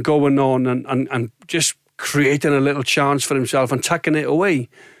better than going on and just creating a little chance for himself and tucking it away.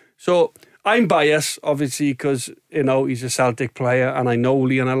 So I'm biased, obviously, because he's a Celtic player and I know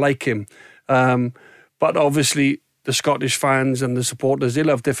Lee and I like him. But obviously, the Scottish fans and the supporters, they'll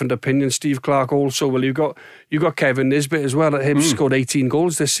have different opinions. Steve Clarke also. Well, you got Kevin Nisbet as well. Him scored 18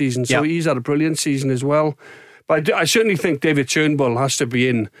 goals this season, so he's had a brilliant season as well. But I certainly think David Turnbull has to be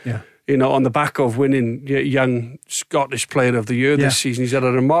in. Yeah. On the back of winning Young Scottish Player of the Year this season. He's had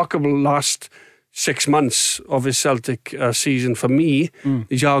a remarkable last 6 months of his Celtic season. For me,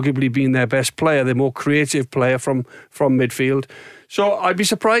 he's arguably been their best player, the more creative player from midfield. So I'd be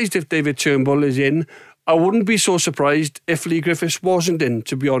surprised if David Turnbull is in. I wouldn't be so surprised if Lee Griffiths wasn't in,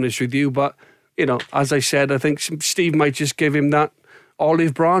 to be honest with you. But, as I said, I think Steve might just give him that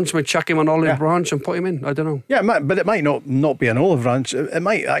olive branch, might chuck him an olive branch and put him in. I don't know. Yeah, but it might not be an olive branch. It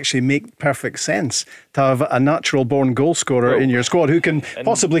might actually make perfect sense to have a natural-born goal scorer in your squad who can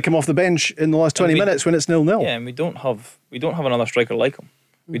possibly come off the bench in the last 20 minutes when it's 0-0. Yeah, and we don't have another striker like him.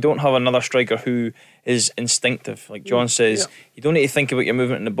 We don't have another striker who is instinctive. Like John says, you don't need to think about your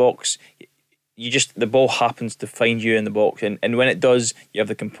movement in the box. The ball happens to find you in the box, and when it does, you have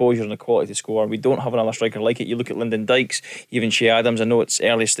the composure and the quality to score. We don't have another striker like it. You look at Lyndon Dykes, even Shea Adams. I know it's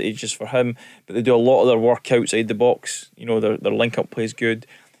early stages for him, but they do a lot of their work outside the box. Their link-up play is good.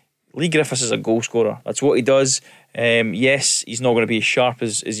 Lee Griffiths is a goal scorer. That's what he does. Yes, he's not going to be as sharp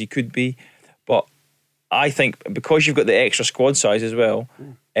as he could be, but I think because you've got the extra squad size as well,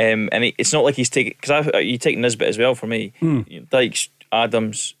 and it's not like he's taking, because you take Nisbet as well for me. Dykes,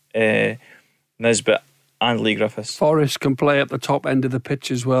 Adams, Nisbet and Lee Griffiths. Forrest can play at the top end of the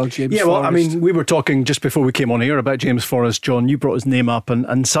pitch as well, James Forrest. Well, I mean, we were talking just before we came on air about James Forrest, John. You brought his name up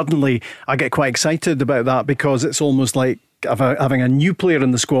and suddenly I get quite excited about that because it's almost like having a new player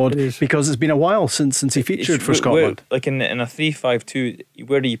in the squad because it's been a while since he featured for Scotland. Like in a 3-5-2,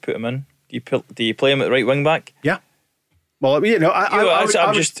 where do you put him in? Do you play him at right wing back? Yeah. Well, I'm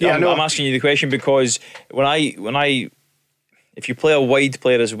asking you the question because if you play a wide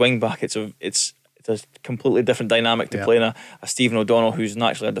player as wing back, it's a completely different dynamic to playing a Stephen O'Donnell who's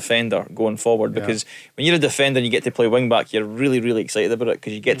naturally a defender going forward. Because when you're a defender and you get to play wing back, you're really, really excited about it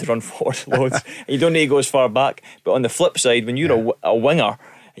because you get to run forward loads and you don't need to go as far back. But on the flip side, when you're a winger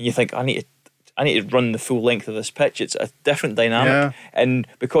and you think I need to run the full length of this pitch, it's a different dynamic. And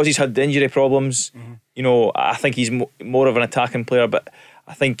because he's had the injury problems, I think he's more of an attacking player. But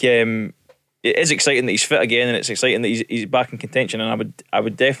I think it is exciting that he's fit again, and it's exciting that he's back in contention. And I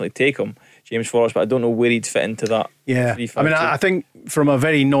would definitely take him, James Forrest, but I don't know where he'd fit into that. Yeah, 3-5-2. I mean, I think from a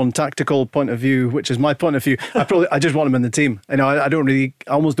very non-tactical point of view, which is my point of view, I just want him in the team. I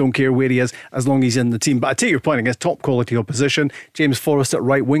almost don't care where he is as long as he's in the team. But I take your point against top quality opposition. James Forrest at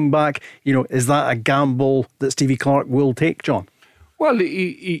right wing back. Is that a gamble that Stevie Clarke will take, John? Well,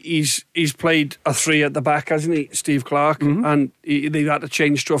 he's played a 3 at the back, hasn't he, Steve Clarke? And they've had to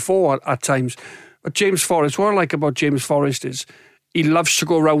change to a 4 at times. But James Forrest, what I like about James Forrest is he loves to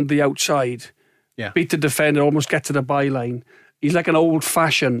go around the outside, beat the defender, almost get to the byline. He's like an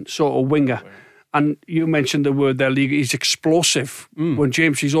old-fashioned sort of winger. And you mentioned the word there, Lee. He's explosive. When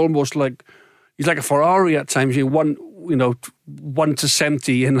James, he's almost like a Ferrari at times. 1 to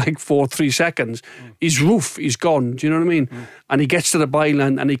 70 in like 3 seconds. He's gone. Do you know what I mean? And he gets to the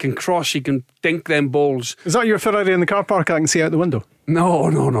byline and he can cross. He can dink them balls. Is that your Ferrari in the car park I can see out the window? No.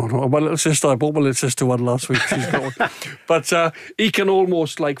 My little sister, I bought my little sister one last week. She's got one. But he can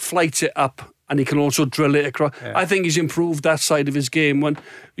almost like flight it up. And he can also drill it across. I think he's improved that side of his game. When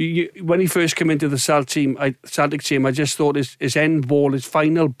he first came into the Celtic team, I just thought his end ball, his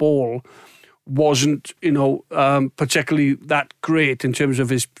final ball, wasn't particularly that great in terms of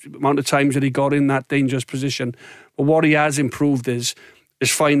his amount of times that he got in that dangerous position. But what he has improved is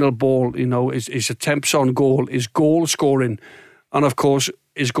his final ball, his attempts on goal, his goal scoring, and of course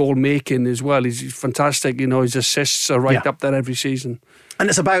his goal making as well. He's fantastic. His assists are right up there every season. And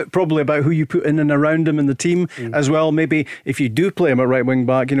it's probably about who you put in and around him in the team as well. Maybe if you do play him at right wing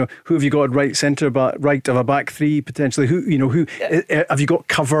back, who have you got at right centre back, right of a back three potentially? Who have you got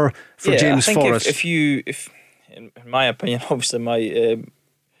cover for James Forrest? If in my opinion, obviously my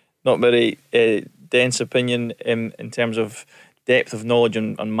not very dense opinion in terms of depth of knowledge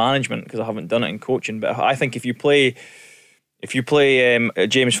and management, because I haven't done it in coaching, but I think if you play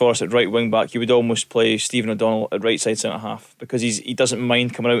James Forrest at right wing back, you would almost play Stephen O'Donnell at right side centre half, because he doesn't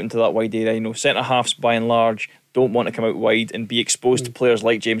mind coming out into that wide area. Centre halves by and large don't want to come out wide and be exposed to players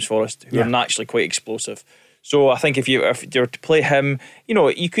like James Forrest, who are naturally quite explosive. So I think if you were to play him,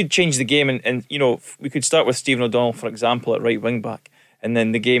 you could change the game, and we could start with Stephen O'Donnell, for example, at right wing back, and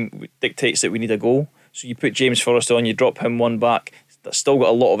then the game dictates that we need a goal. So you put James Forrest on, you drop him one back, that's still got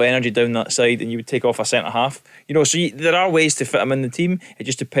a lot of energy down that side, and you would take off a centre half. So there are ways to fit him in the team. It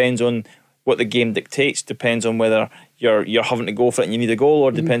just depends on what the game dictates. Depends on whether you're having to go for it and you need a goal,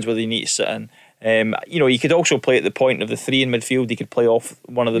 or depends whether you need to sit in. You could also play at the point of the three in midfield. You could play off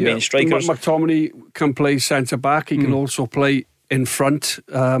one of the main strikers. McTominay can play centre back. He can also play in front.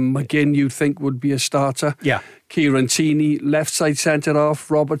 McGinn, you'd think, would be a starter. Yeah. Kieran Tierney, left side centre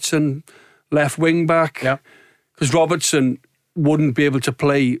half. Robertson, left wing back. Yeah. Because Robertson wouldn't be able to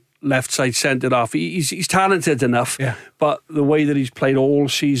play left side centre half. He's talented enough, but the way that he's played all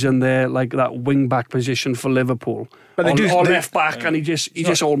season there, like that wing back position for Liverpool, but left back, and he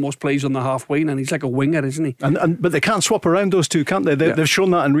just almost plays on the halfway, and he's like a winger, isn't he? But they can't swap around those two, can't they? They've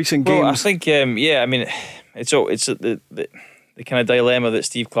shown that in recent games. Well, I think it's the kind of dilemma that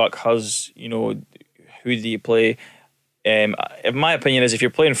Steve Clarke has. Who do you play? In my opinion, is if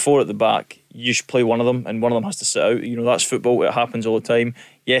you're playing four at the back, you should play one of them, and one of them has to sit out. That's football. It happens all the time.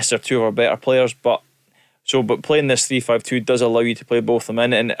 Yes, they're two of our better players, but playing this 3-5-2 does allow you to play both of them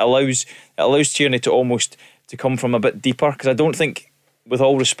in, and it allows Tierney to come from a bit deeper, because I don't think, with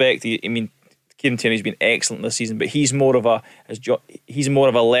all respect, Kieran Tierney's been excellent this season, but he's more of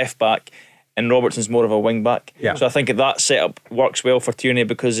a left back, and Robertson's more of a wing back. Yeah. So I think that setup works well for Tierney,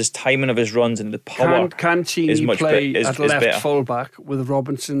 because his timing of his runs and the power can Tierney play at left full back with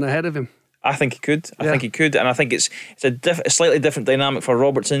Robertson ahead of him? I think he could. I think he could, and I think it's a slightly different dynamic for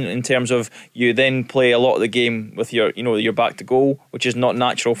Robertson, in terms of you then play a lot of the game with your back to goal, which is not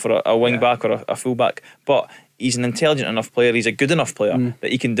natural for a wing back or a full back. But he's an intelligent enough player. He's a good enough player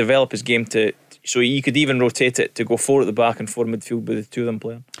that he can develop his game to. So you could even rotate it to go four at the back and four midfield with the two of them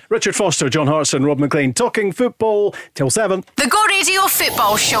playing. Richard Foster, John Hartson, Rob Maclean, talking football till 7. The Go Radio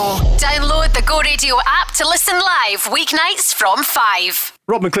Football Show. Download the Go Radio app to listen live weeknights from 5.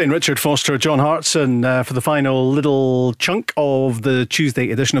 Rob Maclean, Richard Foster, John Hartson for the final little chunk of the Tuesday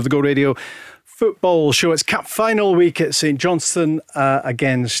edition of the Go Radio Football Show. It's Cup final week at St Johnstone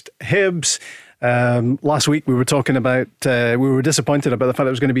against Hibs. Last week we were talking about we were disappointed about the fact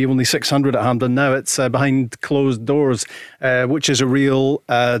it was going to be only 600 at Hampden. Now it's behind closed doors, which is a real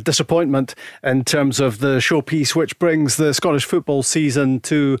disappointment in terms of the showpiece which brings the Scottish football season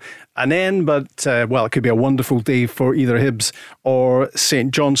to an end. But it could be a wonderful day for either Hibs or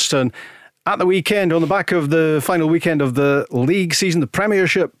St Johnstone. At the weekend, on the back of the final weekend of the league season, the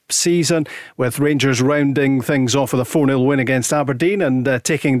Premiership season, with Rangers rounding things off with a 4-0 win against Aberdeen and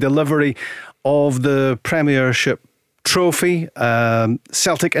taking delivery of the Premiership trophy.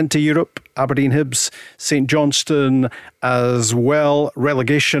 Celtic into Europe, Aberdeen, Hibs, St Johnstone as well.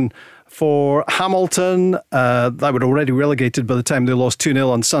 Relegation for Hamilton. They were already relegated by the time they lost 2-0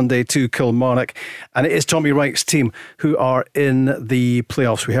 on Sunday to Kilmarnock. And it is Tommy Wright's team who are in the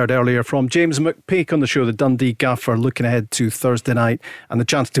playoffs. We heard earlier from James McPeak on the show, the Dundee gaffer, looking ahead to Thursday night and the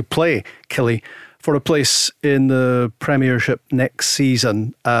chance to play Killie for a place in the Premiership next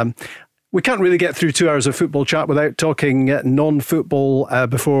season. We can't really get through 2 hours of football chat without talking non-football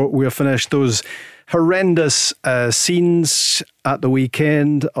before we're finished. Those horrendous scenes at the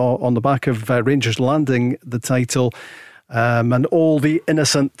weekend on the back of Rangers landing the title, and all the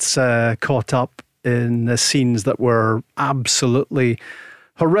innocents caught up in the scenes that were absolutely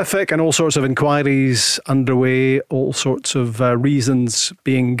horrific, and all sorts of inquiries underway, all sorts of reasons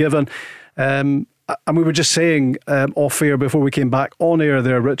being given. And we were just saying off air before we came back on air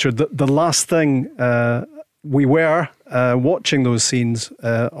there, Richard, that the last thing we were watching those scenes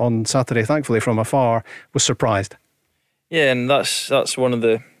on Saturday, thankfully from afar, was surprised. Yeah, and that's one of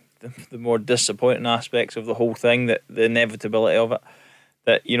the more disappointing aspects of the whole thing, that the inevitability of it.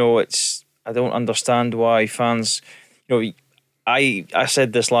 That, I don't understand why fans, I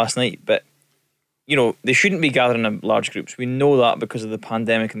said this last night, but they shouldn't be gathering in large groups. We know that because of the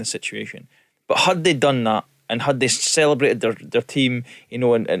pandemic and the situation. But had they done that and had they celebrated their team,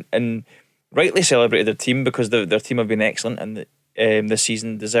 and rightly celebrated their team because their team have been excellent and this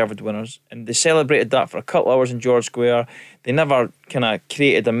season deserved winners, and they celebrated that for a couple of hours in George Square. They never kind of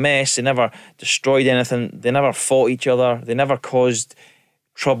created a mess, they never destroyed anything, they never fought each other, they never caused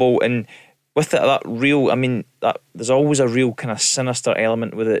trouble. And with that real, that there's always a real kind of sinister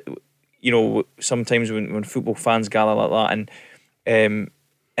element with it, sometimes when football fans gather like that,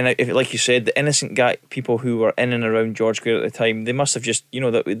 and if, like you said, the innocent people who were in and around George Square at the time, they must have just, they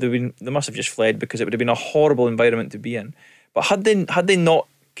must have just fled, because it would have been a horrible environment to be in. But had they not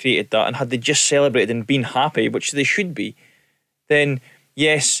created that, and had they just celebrated and been happy, which they should be, then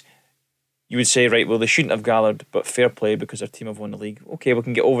yes, you would say, right, well, they shouldn't have gathered, but fair play because their team have won the league. Okay, we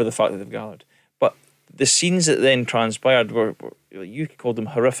can get over the fact that they've gathered. But the scenes that then transpired were, you called them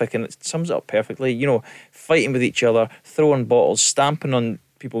horrific, and it sums it up perfectly. Fighting with each other, throwing bottles, stamping on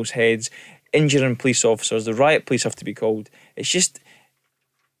people's heads, injuring police officers. The riot police have to be called. It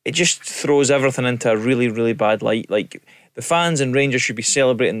just throws everything into a really, really bad light. Like, the fans and Rangers should be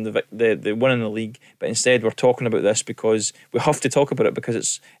celebrating the win in the league, but instead we're talking about this because we have to talk about it, because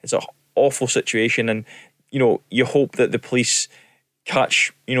it's an awful situation, and you hope that the police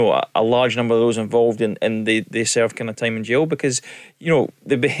catch a large number of those involved, and they serve kind of time in jail, because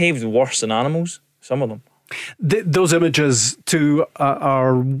they behaved worse than animals, some of them. Those images too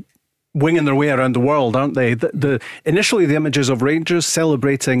are winging their way around the world, aren't they? Initially the images of Rangers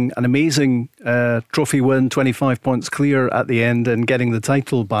celebrating an amazing trophy win, 25 points clear at the end and getting the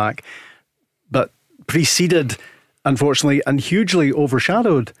title back, but preceded, unfortunately, and hugely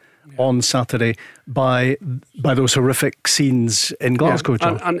overshadowed on Saturday by those horrific scenes in Glasgow.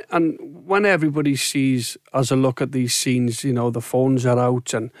 And when everybody sees, as a look at these scenes, the phones are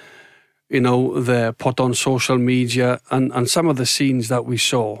out and they're put on social media, and some of the scenes that we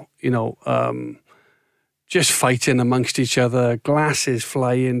saw, just fighting amongst each other, glasses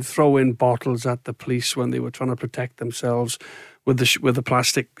flying, throwing bottles at the police when they were trying to protect themselves with the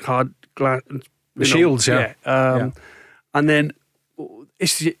plastic hard glass, the shields, and then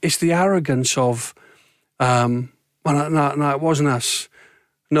it's the arrogance of, no, it wasn't us.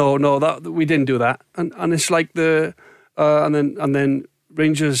 No, that we didn't do that, and it's like and then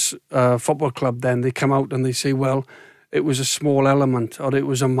Rangers Football Club, then they come out and they say, well, it was a small element, or it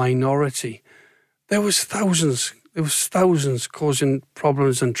was a minority. There was thousands causing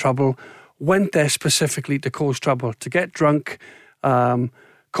problems and trouble, went there specifically to cause trouble, to get drunk,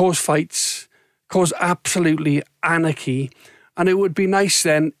 cause fights, cause absolutely anarchy. And it would be nice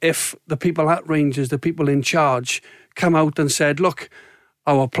then if the people at Rangers, the people in charge, come out and said, look,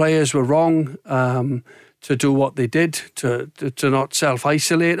 our players were wrong to do what they did, to not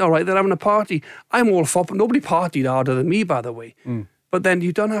self-isolate. All right, they're having a party. I'm all for, but nobody partied harder than me, by the way. But then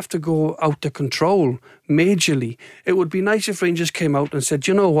you don't have to go out to control majorly. It would be nice if Rangers came out and said,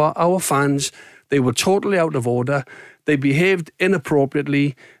 you know what, our fans, they were totally out of order. They behaved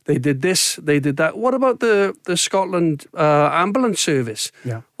inappropriately. They did this, they did that. What about the Scotland ambulance service?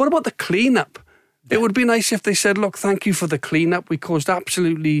 Yeah. What about the clean-up? It would be nice if they said, look, thank you for the clean-up. We caused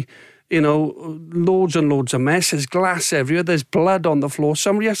absolutely, loads and loads of messes, glass everywhere. There's blood on the floor.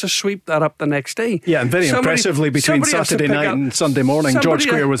 Somebody has to sweep that up the next day. Yeah, and very impressively between Saturday night and Sunday morning, George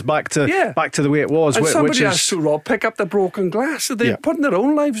Square was back to the way it was. And somebody has to pick up the broken glass. So they're putting their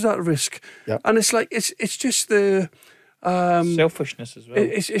own lives at risk. Yeah. And it's like it's just the selfishness as well.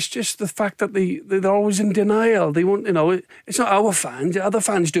 It's just the fact that they're always in denial. They won't, it's not our fans. Other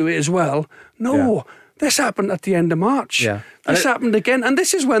fans do it as well. No. Yeah. This happened at the end of March. Yeah. This happened again, and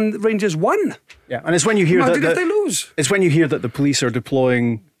this is when Rangers won. Yeah, and it's when you hear Imagine if they lose. It's when you hear that the police are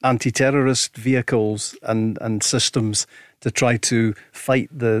deploying anti-terrorist vehicles and systems to try to fight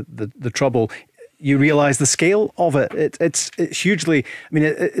the trouble. You realise the scale of it. It's hugely. I mean,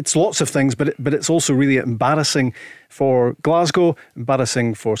 it's lots of things, but it's also really embarrassing for Glasgow,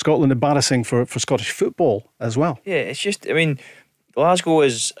 embarrassing for Scotland, embarrassing for Scottish football as well. Yeah, it's just. I mean, Glasgow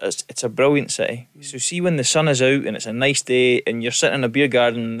it's a brilliant city. So see when the sun is out and it's a nice day and you're sitting in a beer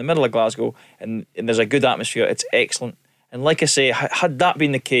garden in the middle of Glasgow and there's a good atmosphere, it's excellent. And like I say, had that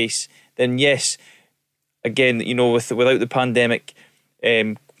been the case, then yes, again, without the pandemic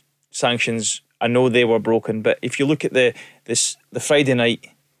sanctions, I know they were broken. But if you look at the Friday night,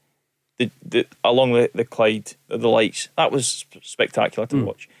 along the Clyde, the lights, that was spectacular to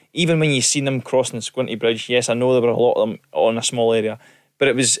watch. Even when you seen them crossing Squinty Bridge, yes, I know there were a lot of them on a small area, but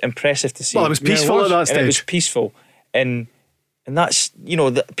it was impressive to see. Well, it was peaceful at that stage. And it was peaceful, and that's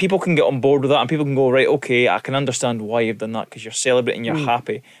people can get on board with that, and people can go, right, okay, I can understand why you've done that because you're celebrating, you're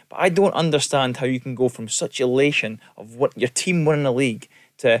happy. But I don't understand how you can go from such elation of what your team winning the league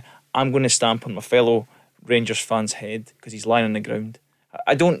to I'm going to stamp on my fellow Rangers fans' head because he's lying on the ground.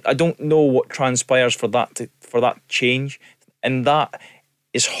 I don't know what transpires for that change, and that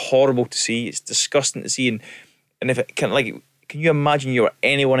is horrible to see. It's disgusting to see, and if it can you imagine you were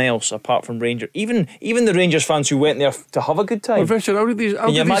anyone else apart from Rangers? Even the Rangers fans who went there to have a good time. Well, Richard,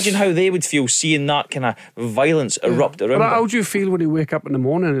 can you imagine how they would feel seeing that kind of violence erupt around them? How do you feel when you wake up in the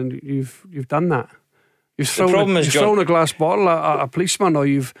morning and you've done that? You've thrown a glass bottle at a policeman, or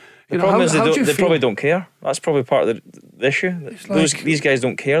you've. The problem is they probably don't care. That's probably part of the issue. These guys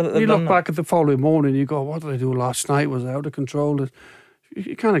don't care that they've done that. You look back at the following morning and you go, what did I do last night? Was I out of control?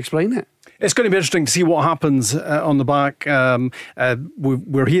 You can't explain it. It's going to be interesting to see what happens on the back.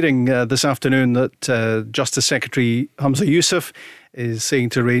 We're hearing this afternoon that Justice Secretary Hamza Youssef is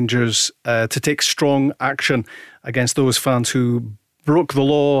saying to Rangers to take strong action against those fans who broke the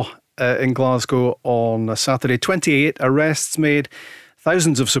law in Glasgow on Saturday. 28 arrests made,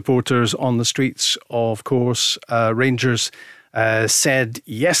 thousands of supporters on the streets, of course. Rangers said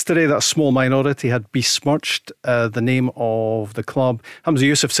yesterday that a small minority had besmirched the name of the club. Hamza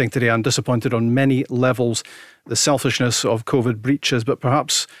Youssef saying today, I'm disappointed on many levels. The selfishness of COVID breaches, but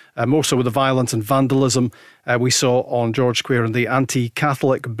perhaps more so with the violence and vandalism we saw on George Square and the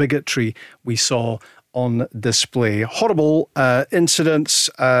anti-Catholic bigotry we saw on display. Horrible incidents,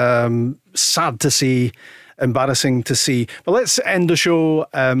 sad to see, embarrassing to see. But let's end the show.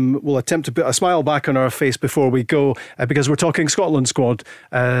 We'll attempt to put a smile back on our face before we go, because we're talking Scotland squad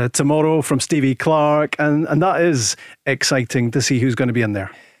tomorrow from Stevie Clarke, and that is exciting to see who's going to be in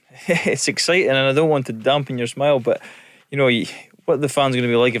there. It's exciting, and I don't want to dampen your smile, but what are the fans going to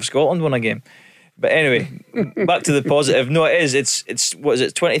be like if Scotland win a game? But anyway, back to the positive. No, it is. It's what is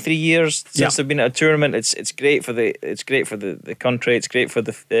it? 23 years since they've been at a tournament. It's great for the country. It's great for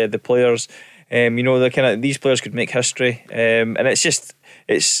the players. These players could make history, and it's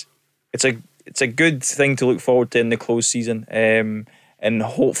a good thing to look forward to in the close season, and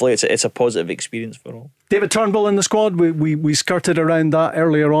hopefully it's a positive experience for all. David Turnbull in the squad. We skirted around that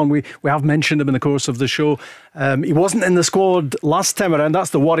earlier on. We have mentioned him in the course of the show. He wasn't in the squad last time around.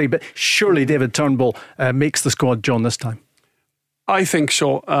 That's the worry. But surely David Turnbull makes the squad, John, this time. I think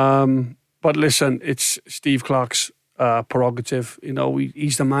so. But listen, it's Steve Clarke's prerogative.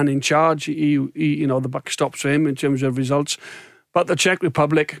 He's the man in charge. The buck stops for him in terms of results. But the Czech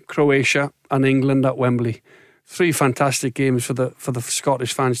Republic, Croatia, and England at Wembley. 3 fantastic games for the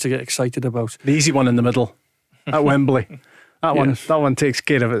Scottish fans to get excited about. The easy one in the middle at Wembley. That one takes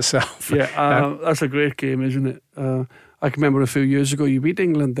care of itself. Yeah, that's a great game, isn't it? I can remember a few years ago you beat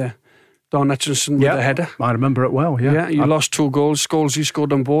England there. Don Hutchinson with a header. I remember it well. Yeah, you lost 2 goals. Scholesy scored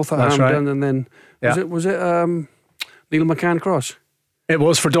them both at Hampden, and then was it Neil McCann cross? It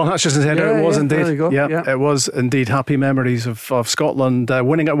was for Don Hutchinson's header. It was indeed. There you go. Yeah, it was indeed. Happy memories of Scotland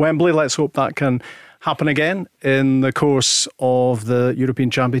winning at Wembley. Let's hope that can happen again in the course of the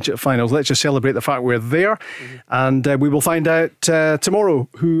European Championship finals. Let's just celebrate the fact we're there, and we will find out tomorrow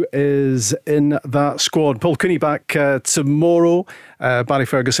who is in that squad. Paul Cooney back tomorrow. Barry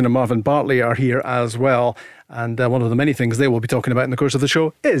Ferguson and Marvin Bartley are here as well, and one of the many things they will be talking about in the course of the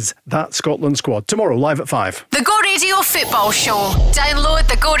show is that Scotland squad. Tomorrow, live at 5. The Go Radio Football Show. Download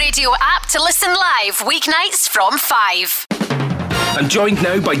the Go Radio app to listen live weeknights from 5. And joined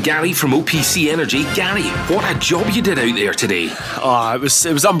now by Gary from OPC Energy. Gary, what a job you did out there today. Oh, it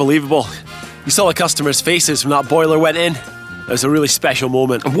was unbelievable. You saw the customers' faces when that boiler went in. It was a really special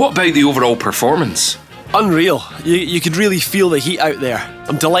moment. And what about the overall performance? Unreal. You could really feel the heat out there.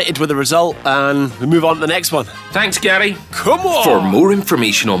 I'm delighted with the result, and we move on to the next one. Thanks, Gary. Come on! For more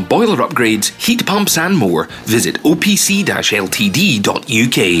information on boiler upgrades, heat pumps and more, visit opc-ltd.uk.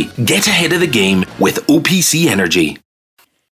 Get ahead of the game with OPC Energy.